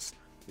service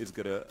is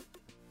gonna.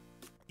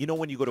 You know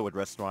when you go to a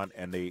restaurant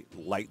and they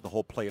light the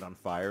whole plate on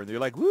fire and they're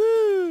like,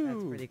 woo!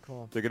 That's pretty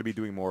cool. They're going to be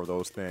doing more of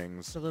those It's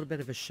things. a little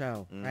bit of a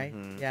show, right?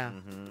 Yeah.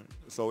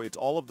 So it's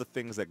all of the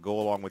things that go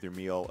along with your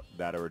meal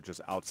that are just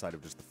outside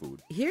of just the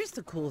food. Here's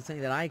the cool thing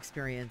that I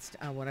experienced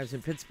when I was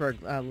in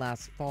Pittsburgh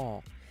last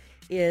fall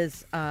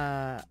is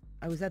I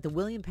was at the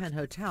William Penn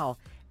Hotel,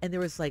 and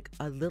there was like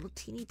a little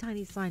teeny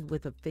tiny sign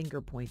with a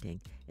finger pointing.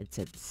 It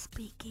said,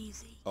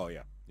 "Speakeasy." Oh,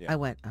 yeah. I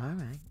went, all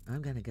right,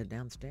 I'm going to go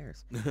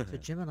downstairs. So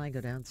Jim and I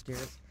go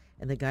downstairs,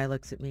 and the guy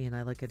looks at me, and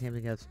I look at him,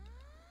 and he goes,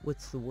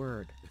 "What's the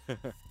word?"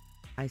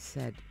 I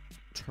said,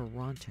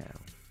 "Toronto."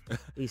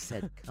 He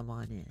said, "Come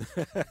on in."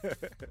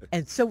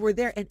 And so we're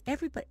there, and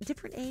everybody,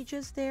 different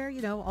ages there,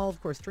 all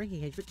of course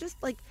drinking age, but just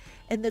like,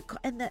 and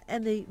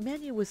the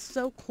menu was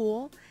so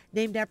cool,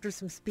 named after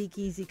some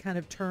speakeasy kind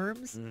of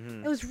terms.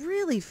 It was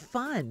really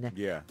fun.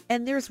 Yeah.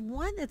 And there's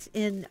one that's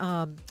in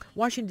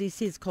Washington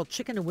D.C. It's called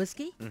Chicken and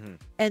Whiskey,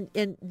 and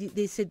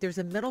they said there's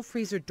a metal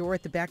freezer door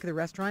at the back of the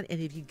restaurant, and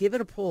if you give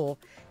it a pull,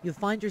 you'll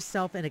find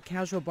yourself in a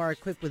casual bar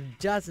equipped with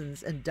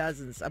dozens and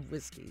dozens of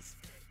whiskeys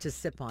to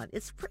sip on.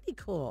 It's pretty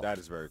cool. That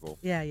is very cool.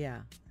 Yeah.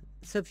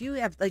 So if you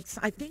have, I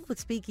think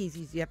with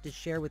speakeasies, you have to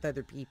share with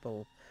other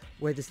people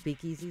where the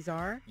speakeasies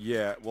are.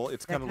 Yeah, well,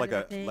 it's That kind of like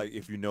kind of thing. like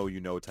if you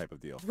know type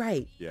of deal.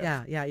 Right.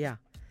 Yeah. Yeah.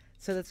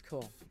 So that's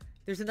cool.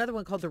 There's another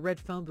one called the Red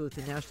Phone Booth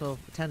in Nashville,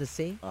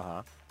 Tennessee.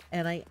 Uh-huh.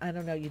 And I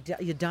don't know,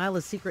 you dial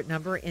a secret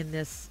number in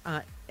this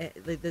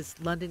this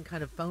London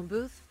kind of phone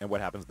booth. And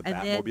what happens? The And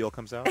then- Batmobile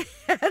comes out?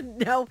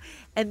 No,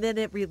 and then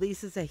it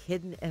releases a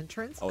hidden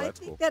entrance. Oh, I that's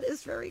think cool. that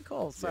is very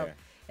cool. So Yeah.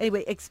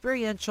 anyway,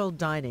 experiential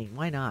dining.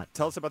 Why not?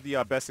 Tell us about the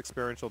best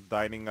experiential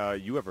dining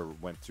you ever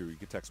went to. You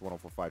can text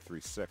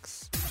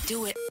 104536.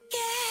 Do it.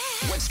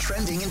 What's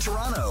trending in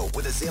Toronto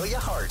with Azalea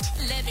Hart?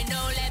 Let me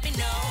know.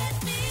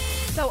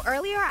 So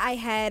earlier I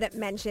had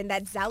mentioned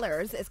that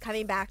Zellers is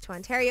coming back to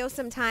Ontario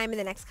sometime in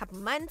the next couple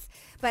months.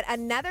 But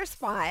another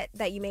spot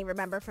that you may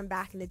remember from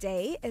back in the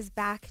day is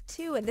back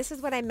too. And this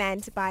is what I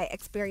meant by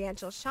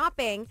experiential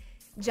shopping,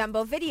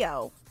 Jumbo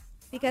Video.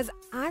 Because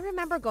I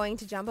remember going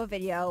to Jumbo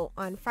Video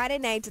on Friday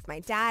nights with my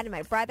dad and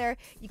my brother.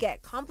 You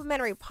get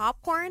complimentary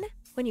popcorn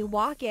when you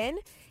walk in.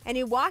 And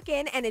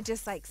it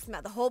just like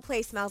the whole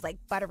place smells like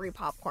buttery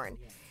popcorn.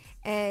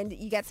 and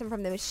you get some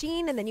from the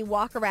machine, and then you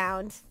walk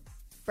around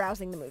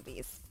browsing the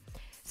movies.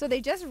 So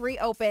they just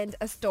reopened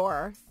a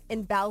store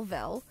in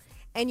Belleville,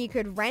 and you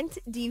could rent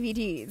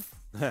DVDs.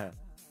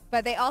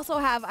 But they also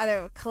have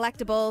other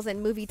collectibles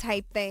and movie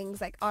type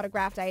things like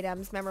autographed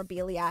items,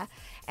 memorabilia.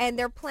 And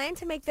they're planning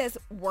to make this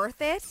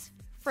worth it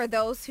for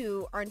those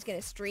who aren't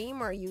going to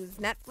stream or use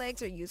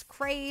Netflix or use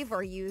Crave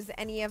or use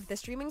any of the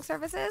streaming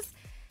services.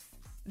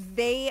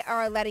 They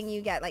are letting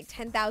you get like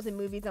 10,000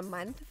 movies a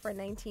month for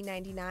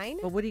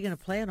 $19.99. But what are you going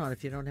to play it on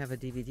if you don't have a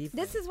DVD player?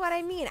 This is what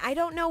I mean. I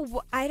don't know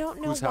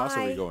Whose house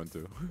are we going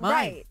to?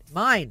 Right.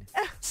 Mine.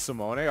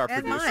 Simone, our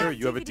And producer, mine.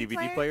 you have a DVD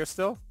DVD player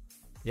still?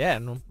 Yeah,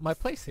 and my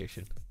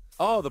PlayStation.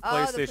 Oh, the Oh, the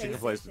PlayStation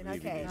plays the PlayStation, DVD.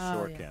 okay.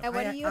 Sure yeah. can. And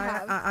what do you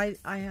have?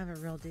 I have a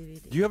real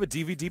DVD. You have a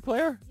DVD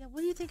player? Yeah,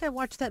 what do you think I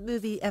watched that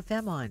movie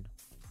FM on?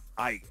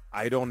 I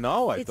don't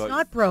know. It's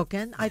not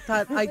broken. I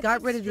thought I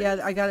got rid of the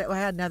other. I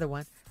had another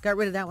one. Got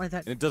rid of that one. I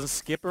thought, And it doesn't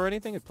skip or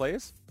anything? It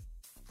plays?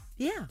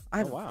 yeah, I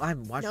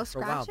haven't watched No it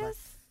for a while. But,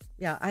 scratches?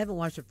 yeah, I haven't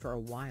watched it for a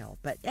while.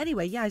 But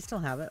anyway, yeah, I still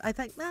have it. I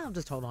think, well, I'll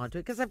just hold on to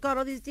it because I've got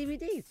all these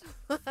DVDs.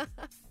 I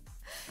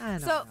don't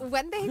So know.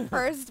 when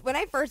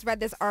I first read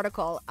this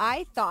article,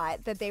 I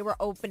thought that they were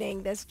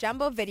opening this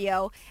Jumbo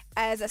Video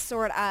as a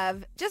sort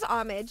of just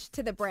homage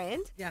to the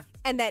brand. Yeah.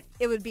 And that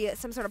it would be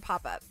some sort of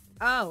pop-up.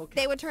 Oh,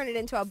 okay. They would turn it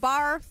into a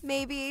bar,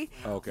 maybe.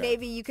 Okay.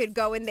 Maybe you could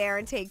go in there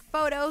and take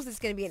photos. It's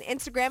going to be an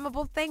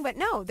Instagrammable thing. But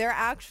no, they're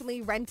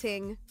actually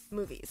renting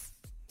movies.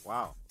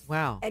 Wow.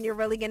 Wow. And you're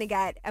really going to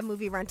get a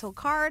movie rental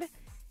card.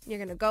 You're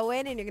going to go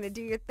in and you're going to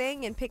do your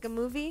thing and pick a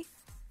movie.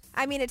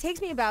 I mean, it takes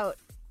me about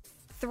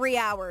 3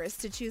 hours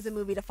to choose a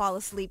movie to fall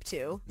asleep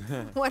to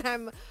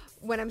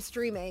when I'm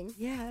streaming.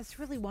 Yeah, it's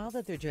really wild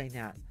that they're doing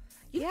that.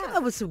 You've Yeah. come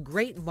up with some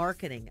great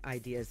marketing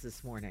ideas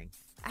this morning.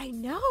 I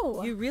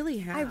know. You really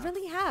have. I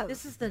really have.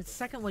 This is the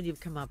second one you've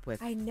come up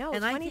with. I know,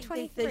 And I think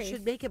 2023. they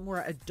should make it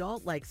more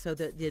adult-like so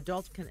that the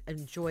adults can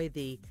enjoy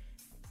the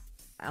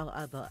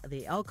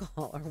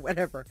alcohol or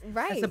whatever as a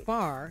Right.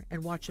 bar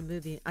and watch a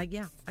movie.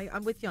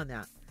 I'm with you on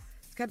that.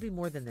 It's got to be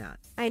more than that.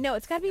 I know.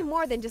 It's got to be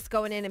more than just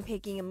going in and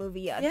picking a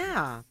movie up.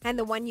 Yeah. And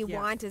the one you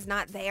Yeah. want is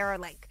not there.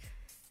 Like,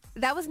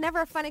 that was never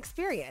a fun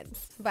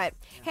experience. But,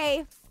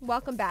 hey,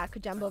 welcome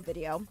back, Jumbo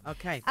Video.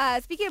 Okay.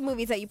 Speaking of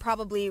movies that you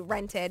probably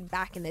rented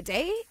back in the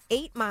day,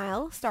 8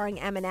 Mile, starring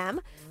Eminem.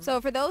 So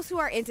for those who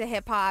are into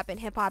hip-hop and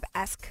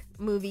hip-hop-esque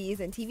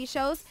movies and TV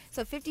shows,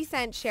 so 50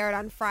 Cent shared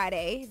on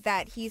Friday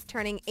that he's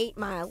turning 8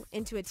 Mile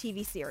into a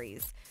TV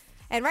series.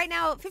 And right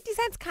now, 50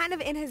 Cent's kind of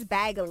in his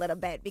bag a little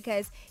bit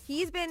because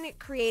he's been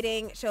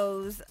creating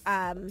shows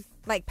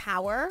like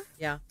Power.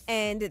 Yeah.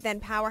 And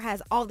then Power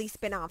has all these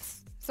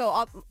spin-offs.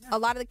 So a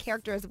lot of the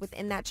characters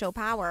within that show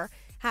Power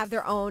have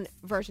their own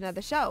version of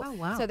the show. Oh,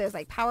 wow. So there's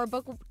like Power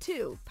Book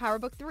 2, Power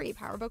Book 3,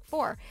 Power Book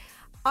 4.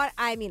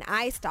 I mean,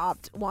 I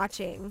stopped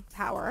watching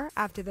Power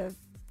after the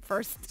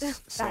first.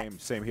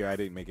 Same here. I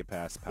didn't make it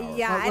past Power.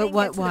 Yeah, I didn't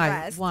get to the why?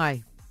 rest.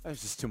 Why?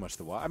 It's just too much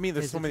to watch. I mean,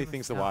 there's Is so it many too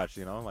things much? to Oh. watch,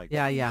 you know? Like,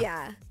 Yeah.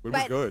 Yeah. We were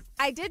But good.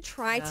 I did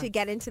try to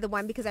get into the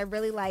one because I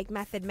really like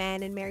Method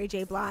Man and Mary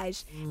J.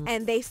 Blige.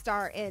 And they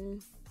star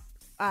in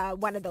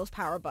one of those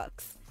Power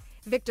books.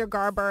 Victor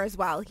Garber as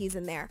well. He's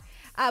in there.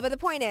 But the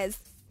point is,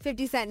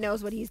 50 Cent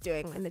knows what he's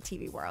doing in the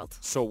TV world.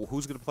 So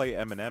who's going to play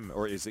Eminem?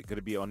 Or is it going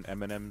to be on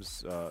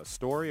Eminem's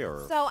story?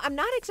 Or So I'm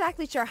not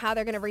exactly sure how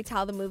they're going to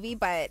retell the movie,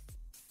 but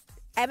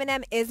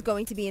Eminem is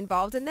going to be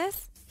involved in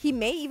this. He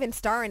may even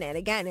star in it.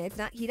 Again,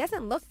 he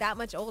doesn't look that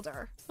much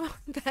older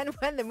than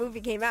when the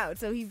movie came out,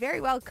 so he very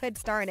well could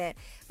star in it.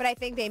 But I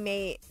think they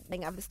may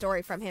think of the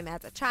story from him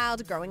as a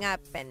child growing up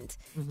and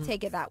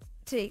take it that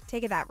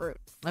route.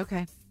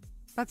 Okay.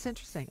 That's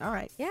interesting. All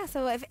right. Yeah,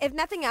 so if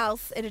nothing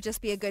else, it'll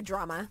just be a good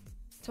drama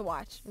to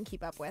watch and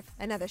keep up with.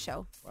 Another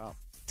show wow,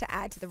 to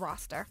add to the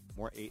roster.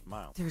 more 8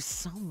 Mile. There's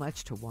so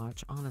much to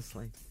watch,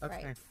 honestly.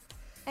 Okay. Right.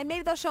 And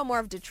maybe they'll show more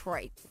of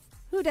Detroit.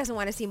 Who doesn't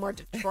want to see more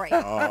Detroit?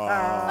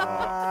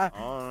 That's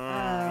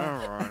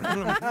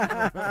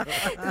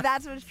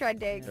That's what's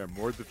trending. yeah,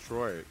 more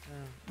Detroit.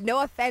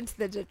 No offense to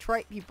the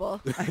Detroit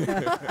people.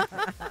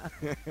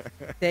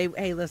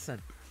 Hey,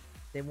 listen.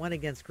 They won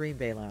against Green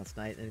Bay last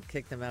night and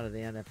kicked them out of the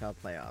NFL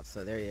playoffs.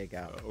 So there you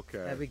go.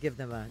 Okay. We give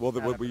them a Well,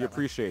 shout out we for that one.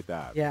 appreciate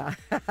that. Yeah.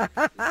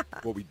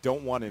 What we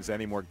don't want is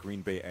any more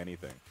Green Bay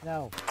anything.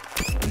 No.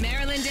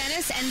 Marilyn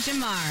Dennis and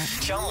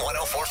Jamar. Chum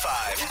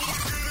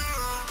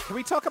 1045. Can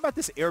we talk about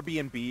this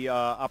Airbnb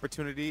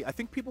opportunity? I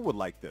think people would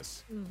like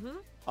this.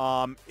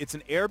 Mm-hmm. It's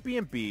an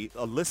Airbnb,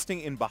 a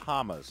listing in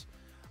Bahamas.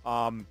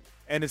 And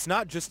it's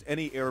not just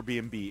any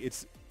Airbnb.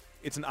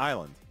 It's an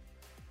island.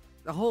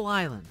 The whole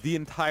island. The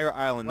entire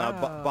island. Now,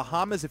 Wow.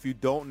 Bahamas, if you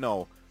don't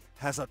know,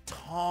 has a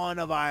ton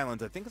of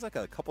islands. I think it's like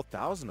a couple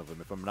thousand of them,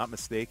 if I'm not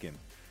mistaken.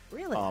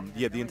 Really?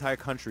 Yeah, the entire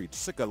country.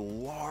 Just like a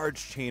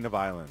large chain of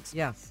islands.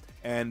 Yes.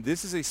 And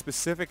this is a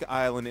specific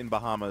island in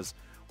Bahamas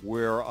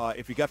where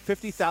if you got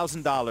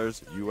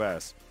 $50,000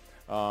 U.S.,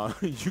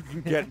 you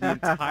can get the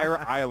entire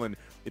island.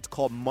 It's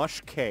called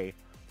Mush Cay.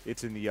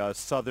 It's in the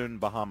southern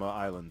Bahama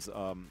Islands.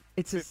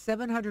 It's a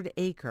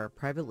 700-acre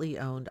privately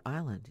owned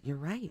island. You're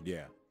right.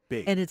 Yeah.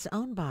 big. And it's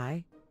owned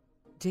by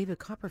David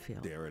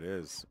Copperfield. There it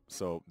is.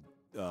 So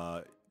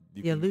the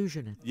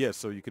Illusionist. Yeah,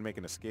 so you can make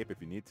an escape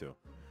if you need to.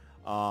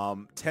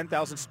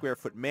 10,000 square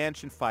foot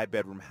mansion,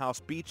 5-bedroom house,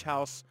 beach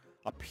house,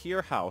 a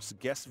pier house,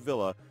 guest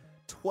villa,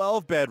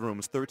 12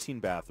 bedrooms, 13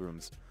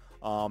 bathrooms.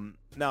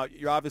 Now,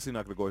 you're obviously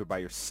not going to go here by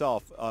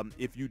yourself.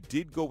 If you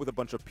did go with a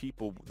bunch of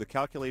people, the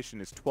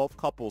calculation is 12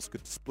 couples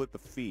could split the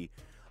fee,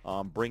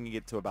 bringing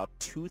it to about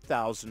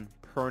 $2,000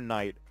 per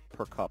night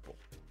per couple.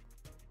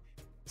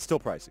 Still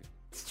pricey.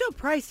 Still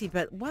pricey,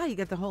 but wow, you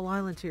got the whole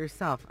island to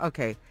yourself.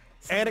 Okay.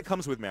 So And it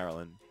comes with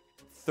Maryland.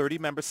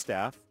 30-member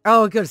staff.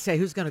 Oh, good to say.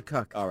 Who's going to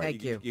cook? All right.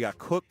 Thank you. You got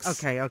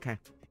cooks. Okay.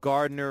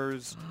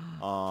 Gardeners.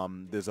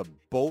 There's a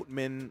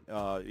boatman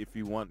if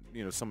you want,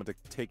 someone to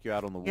take you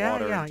out on the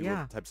water and do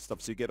all types of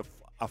stuff. So you get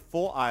a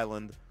full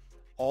island,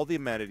 all the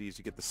amenities.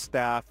 You get the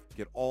staff. You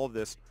get all of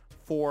this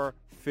for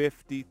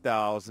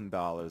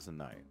 $50,000 a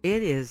night.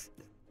 It is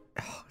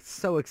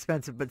so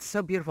expensive, but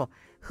so beautiful.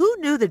 Who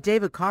knew that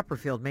David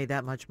Copperfield made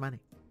that much money?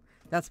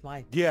 That's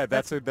my... Yeah,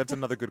 that's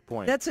another good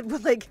point. That's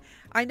like,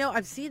 I know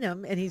I've seen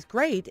him and he's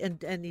great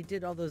and he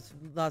did all those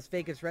Las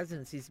Vegas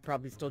residencies. He's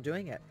probably still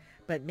doing it.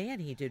 But man,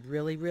 he did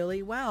really,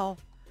 really well.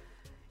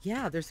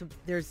 Yeah,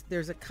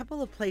 there's a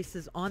couple of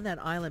places on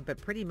that island,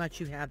 but pretty much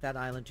you have that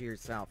island to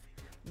yourself.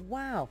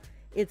 Wow.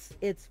 It's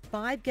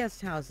 5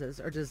 guest houses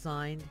are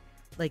designed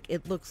like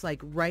it looks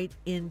like right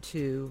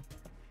into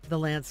the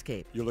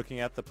landscape. You're looking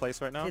at the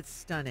place right now? It's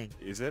stunning.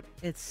 Is it?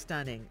 It's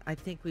stunning. I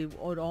think we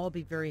would all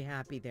be very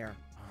happy there.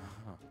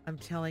 I'm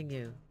telling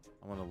you.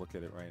 I want to look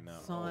at it right now.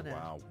 Sauna.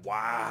 Oh,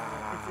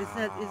 wow.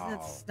 Isn't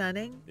it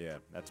stunning? Yeah,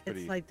 that's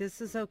pretty. It's like,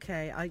 this is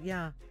okay.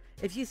 Yeah.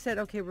 If you said,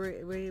 okay,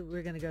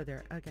 we're going to go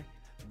there. Okay.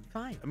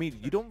 Fine. I mean,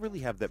 you don't really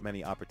have that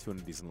many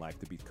opportunities in life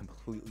to be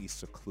completely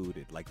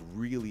secluded, like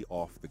really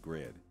off the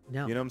grid.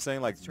 No. You know what I'm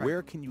saying? Like, right.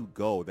 Where can you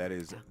go that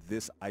is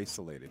this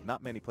isolated?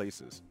 Not many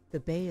places. The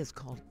bay is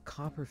called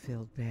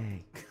Copperfield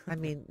Bay. I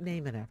mean,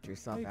 name it after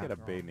yourself. You get a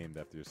bay named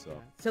after yourself.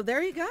 Yeah. So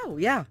there you go.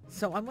 Yeah.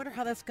 So I wonder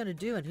how that's going to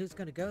do and who's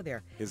going to go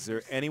there. Is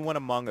there anyone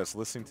among us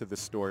listening to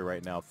this story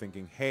right now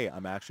thinking, hey,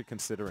 I'm actually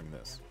considering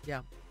this?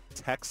 Yeah.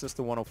 Text us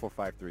to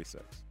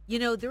 104536.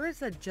 There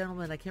is a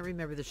gentleman, I can't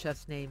remember the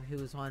chef's name, who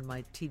was on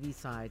my TV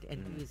side,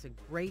 and he's a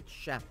great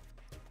chef.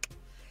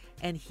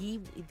 And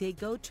they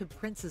go to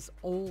Prince's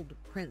old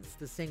Prince,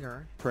 the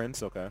singer.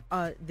 Prince, okay.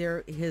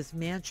 His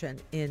mansion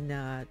in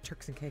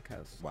Turks and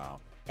Caicos.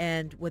 Wow.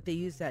 And what they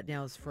use that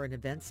now is for an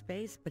event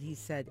space. But he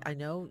said, I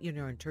know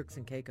you're in Turks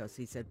and Caicos,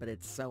 he said, but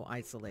it's so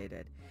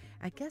isolated.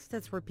 I guess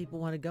that's where people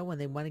want to go when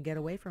they want to get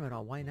away from it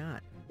all. Why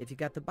not? If you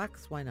got the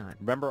bucks, why not?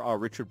 Remember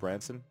Richard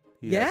Branson?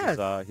 He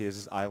has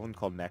his island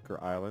called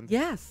Necker Island.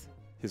 Yes.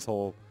 It's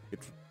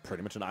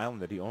pretty much an island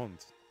that he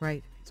owns.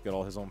 Right. He's got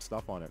all his own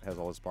stuff on it, has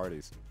all his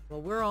parties. Well,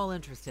 we're all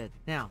interested.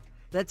 Now,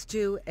 let's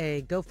do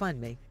a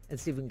GoFundMe and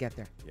see if we can get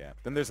there. Yeah.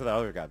 Then there's the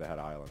other guy that had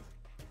an island.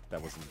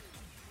 That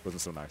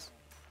wasn't so nice.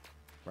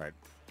 Right.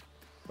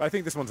 But I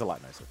think this one's a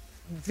lot nicer.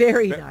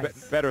 Very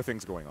nice. Better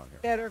things going on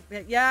here.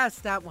 Yes,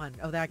 that one.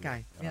 Oh, that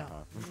guy. Yeah.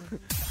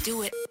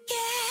 Do it.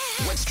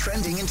 What's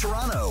trending in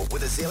Toronto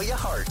with Azalea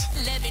Hart?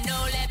 Let me know.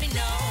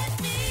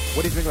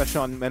 What do you think about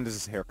Shawn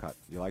Mendes' haircut?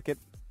 You like it?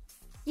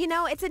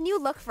 It's a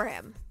new look for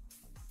him.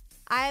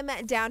 I'm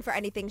down for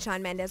anything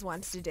Shawn Mendes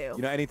wants to do.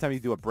 Anytime you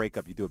do a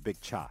breakup, you do a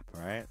big chop,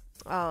 right?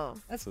 Oh.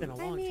 That's been a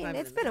long time.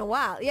 It's been a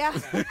while, yeah.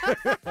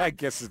 I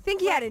guess. Think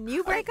he had a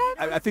new breakup?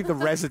 I think the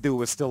residue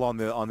was still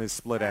on his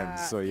split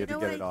ends, so you had to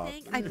get it off.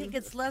 I think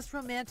it's less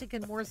romantic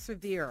and more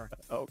severe.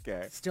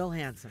 Okay. Still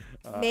handsome.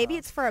 Maybe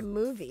it's for a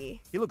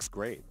movie. He looks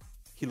great.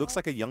 He looks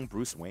like a young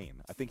Bruce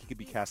Wayne. I think he could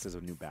be cast as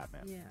a new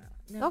Batman. Yeah.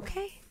 No,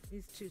 okay.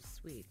 He's too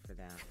sweet for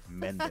that.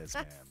 Mendes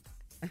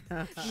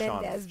man.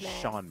 Mendes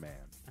man. Shawn man.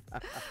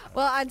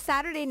 Well, on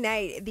Saturday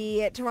night,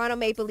 the Toronto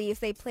Maple Leafs,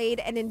 they played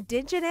an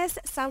Indigenous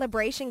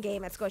celebration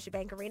game at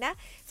Scotiabank Arena.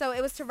 So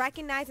it was to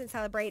recognize and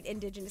celebrate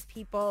Indigenous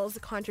people's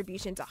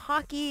contribution to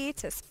hockey,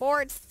 to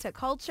sports, to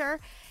culture.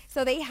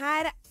 So they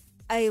had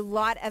a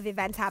lot of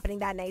events happening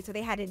that night. So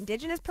they had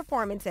Indigenous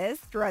performances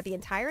throughout the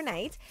entire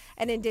night,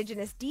 an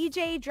Indigenous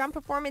DJ, drum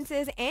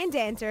performances, and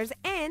dancers,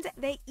 and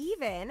they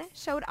even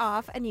showed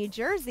off a new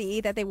jersey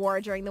that they wore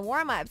during the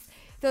warm-ups.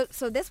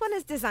 So this one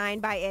is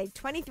designed by a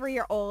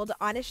 23-year-old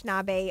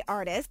Anishinaabe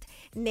artist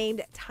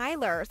named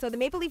Tyler. So the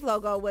Maple Leaf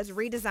logo was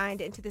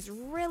redesigned into this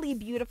really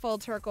beautiful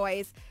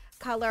turquoise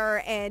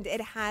color, and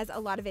it has a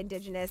lot of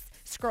Indigenous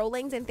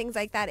scrollings and things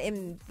like that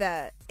in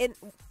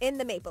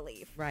the Maple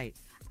Leaf. Right.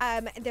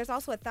 There's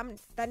also a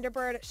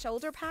Thunderbird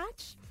shoulder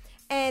patch.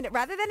 And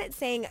rather than it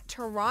saying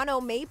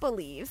Toronto Maple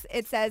Leafs,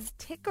 it says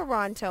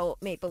Tikaronto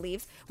Maple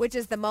Leafs, which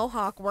is the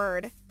Mohawk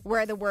word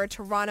where the word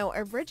Toronto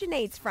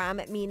originates from,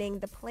 meaning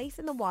the place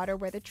in the water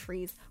where the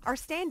trees are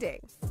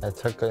standing. I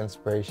took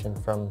inspiration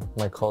from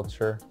my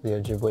culture, the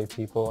Ojibwe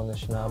people in the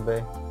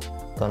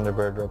Anishinaabe.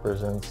 Thunderbird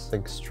represents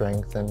like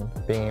strength and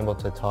being able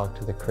to talk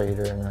to the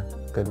creator in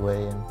a good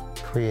way and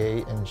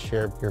create and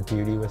share your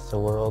beauty with the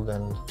world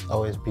and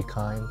always be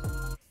kind.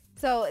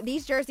 So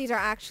these jerseys are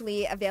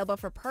actually available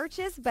for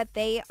purchase, but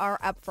they are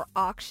up for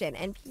auction.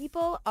 And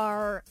people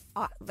are,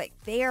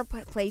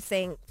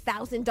 placing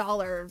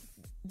 $1,000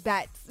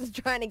 bets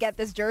trying to get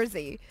this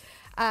jersey.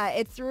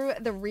 It's through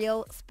the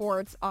Real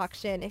Sports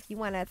auction if you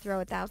want to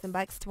throw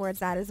 $1,000 towards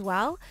that as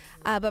well.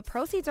 But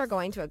proceeds are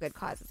going to a good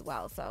cause as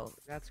well. So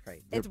that's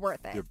great. It's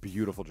worth it. They're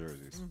beautiful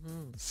jerseys.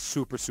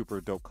 Super, super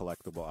dope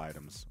collectible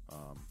items.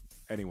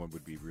 Anyone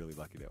would be really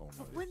lucky to own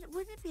those.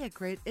 Wouldn't it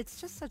be it's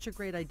just such a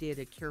great idea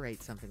to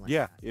curate something like that.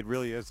 Yeah, it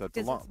really is. It's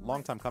a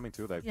long time coming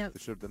too. They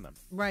should have done them.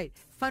 Right.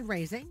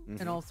 Fundraising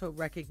and also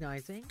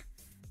recognizing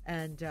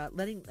and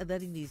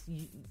letting these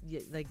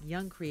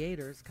young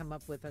creators come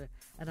up with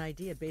an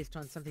idea based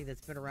on something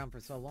that's been around for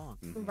so long.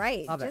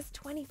 Right. Love just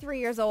 23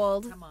 years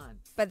old. Come on.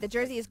 But the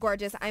jersey is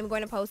gorgeous. I'm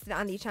going to post it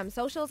on the Chum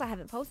socials. I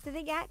haven't posted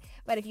it yet,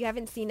 but if you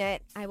haven't seen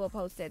it, I will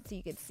post it so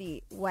you can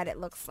see what it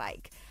looks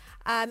like.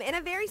 In a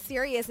very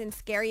serious and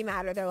scary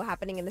matter, though,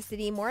 happening in the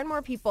city, more and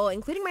more people,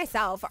 including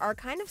myself, are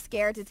kind of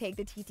scared to take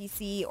the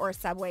TTC or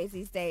subways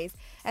these days,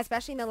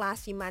 especially in the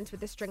last few months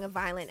with the string of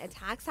violent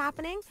attacks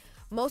happening.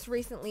 Most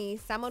recently,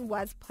 someone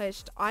was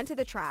pushed onto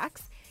the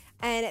tracks,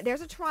 and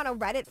there's a Toronto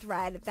Reddit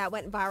thread that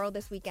went viral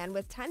this weekend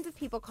with tons of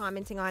people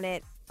commenting on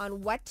it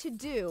on what to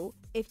do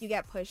if you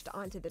get pushed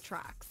onto the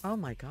tracks. Oh,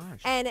 my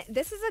gosh. And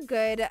this is a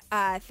good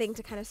thing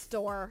to kind of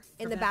store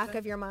in the back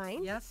of your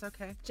mind. Yes,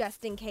 okay.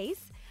 Just in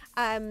case.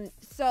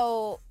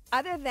 So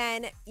other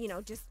than,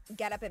 just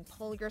get up and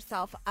pull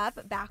yourself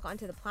up back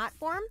onto the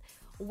platform,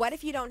 what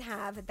if you don't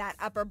have that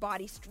upper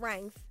body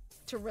strength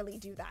to really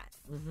do that?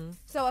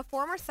 So a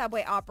former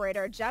subway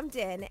operator jumped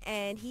in,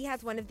 and he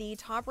has one of the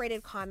top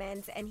rated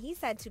comments, and he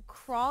said to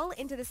crawl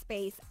into the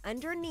space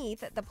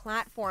underneath the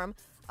platform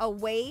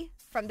away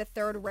from the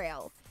third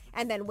rail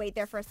and then wait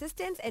there for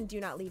assistance and do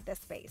not leave this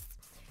space.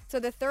 So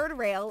the third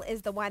rail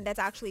is the one that's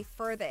actually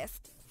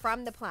furthest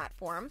from the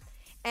platform,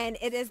 and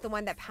it is the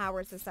one that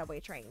powers the subway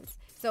trains.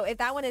 So if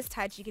that one is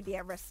touched, you could be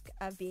at risk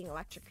of being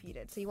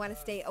electrocuted. So you want to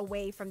stay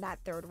away from that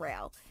third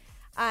rail.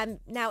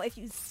 Now, if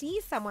you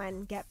see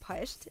someone get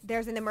pushed,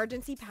 there's an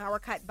emergency power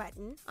cut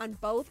button on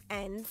both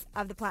ends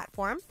of the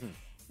platform.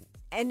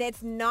 And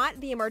it's not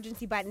the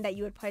emergency button that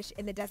you would push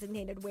in the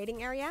designated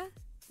waiting area.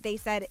 They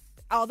said,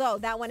 although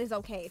that one is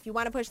okay. If you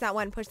want to push that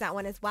one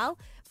as well.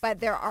 But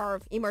there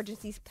are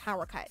emergency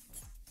power cuts.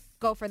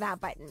 Go for that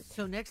button.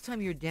 So next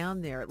time you're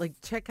down there,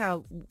 check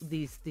out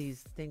these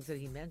things that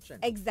he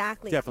mentioned.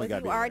 Exactly. Definitely so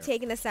if you are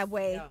taking the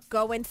subway,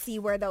 go and see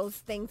where those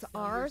things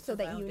are so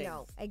that you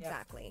know.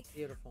 Exactly.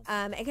 Yeah. Beautiful.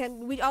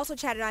 And we also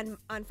chatted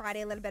on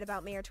Friday a little bit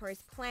about Mayor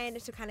Tory's plan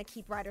to kind of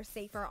keep riders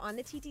safer on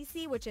the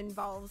TTC, which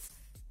involves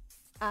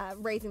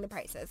raising the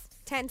prices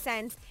 10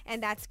 cents,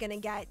 and that's going to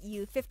get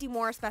you 50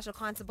 more special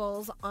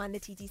constables on the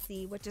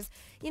TTC, which is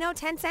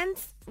 10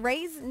 cents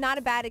raise, not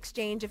a bad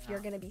exchange if you're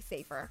going to be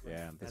safer.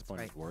 Yeah, at this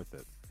point it's worth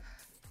it.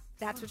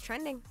 That's what's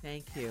trending.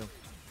 Thank you.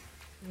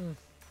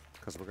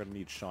 Because we're going to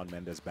need Shawn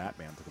Mendes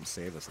Batman to come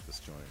save us at this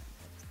joint.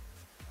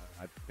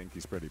 I think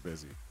he's pretty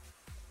busy.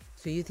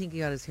 So you think he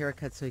got his hair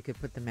cut so he could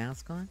put the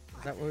mask on?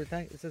 Is that what we're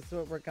thinking? Is this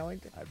what we're going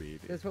to? I mean,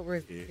 that's what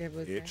we're.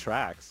 It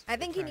tracks. I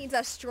think he needs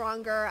a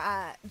stronger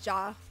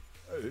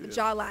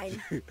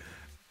jawline.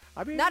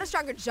 I mean, not a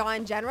stronger jaw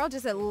in general,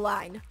 just a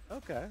line.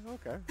 Okay.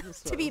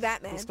 To be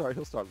Batman.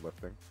 He'll start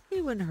lifting.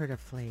 He wouldn't hurt a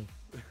flea.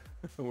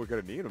 We're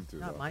gonna need him to.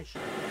 Not my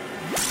shit.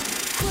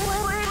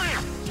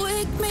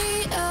 Wake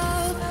me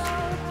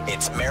up.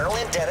 It's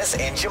Marilyn Dennis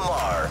and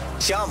Jamar.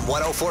 Chum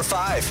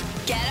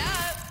 104.5. Get up.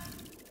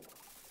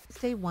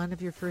 Day one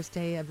of your first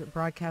day of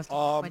broadcasting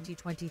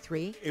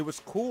 2023. It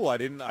was cool. I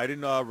didn't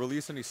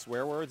release any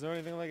swear words or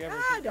anything like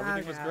that.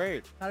 Everything was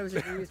great. Thought it was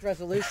a New Year's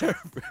resolution.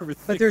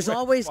 But there's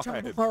always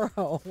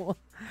tomorrow.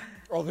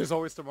 Oh, there's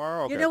always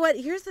tomorrow. Okay. You know what?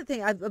 Here's the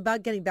thing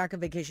about getting back on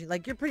vacation.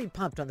 You're pretty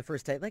pumped on the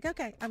first day.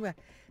 Okay, I'm gonna.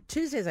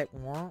 Tuesday's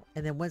wah,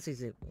 and then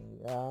Wednesday's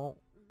wah.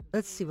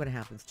 Let's see what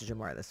happens to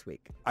Jamar this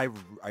week. I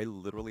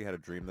literally had a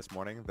dream this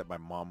morning that my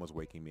mom was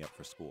waking me up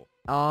for school.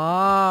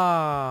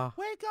 Oh.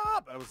 Wake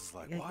up! I was just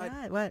like,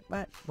 what?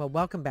 What? Well,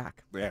 welcome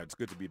back. Yeah, it's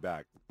good to be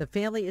back. The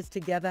family is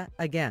together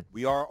again.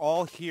 We are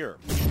all here.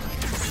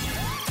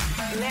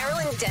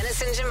 Marilyn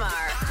Dennis and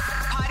Jamar.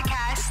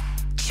 Podcast.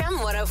 Chum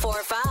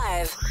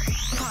 104.5.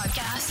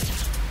 Podcast.